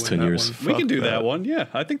in the last 10 years. We can do that one. Yeah,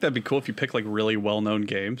 I think that'd be cool if you pick really well-known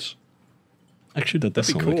games. Actually, that does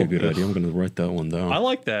sound like a good idea. I'm going to write that one down. I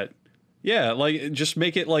like that. Yeah, just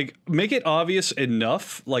make it obvious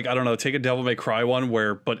enough. I don't know, take a Devil May Cry one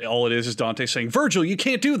but all it is Dante saying, "Virgil, you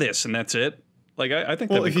can't do this," and that's it. I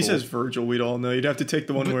think. Well, if he says Virgil, we'd all know. You'd have to take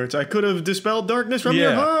the one where it's "I could have dispelled darkness from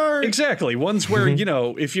your heart." Exactly. Ones where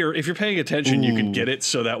if you're paying attention, you can get it,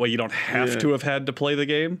 so that way you don't have to have had to play the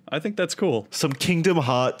game. I think that's cool. Some Kingdom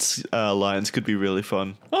Hearts lines could be really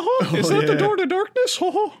fun. Is that the door to darkness?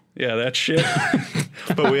 Yeah, that shit.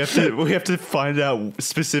 But we have to find out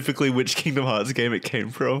specifically which Kingdom Hearts game it came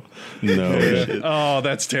from. No. Oh,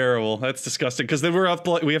 that's terrible. That's disgusting. Because then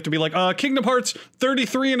we have to be like, Kingdom Hearts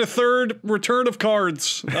 33 1/3 Return of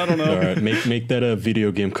Cards. I don't know. All right, make that a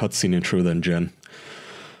video game cutscene intro then, Jen.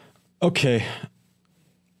 Okay.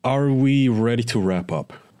 Are we ready to wrap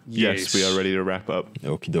up? Yes, we are ready to wrap up.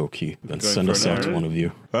 Okie dokie. Then send us out to one of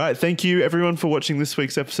you. All right. Thank you, everyone, for watching this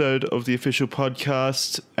week's episode of the official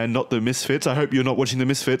podcast and not the Misfits. I hope you're not watching the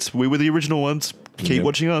Misfits. We were the original ones. Keep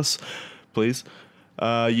watching us, please.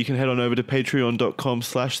 You can head on over to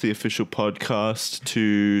patreon.com/theofficialpodcast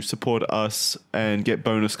to support us and get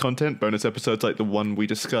bonus content, bonus episodes like the one we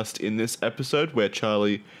discussed in this episode where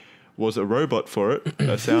Charlie was a robot for it,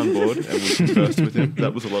 a soundboard, and we conversed with him.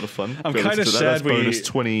 That was a lot of fun. I'm kind of sad we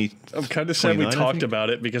talked about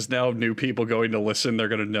it because now new people going to listen, they're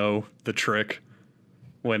going to know the trick.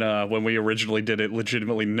 When we originally did it,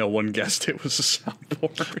 legitimately no one guessed it was a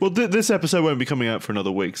soundboard. Well, this episode won't be coming out for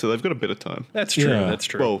another week, so they've got a bit of time. That's true. Yeah. That's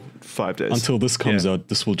true. Well, 5 days. Until this comes out,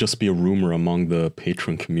 this will just be a rumor among the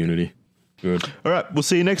patron community. Good. All right, we'll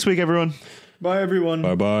see you next week, everyone. Bye, everyone.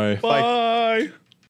 Bye-bye. Bye.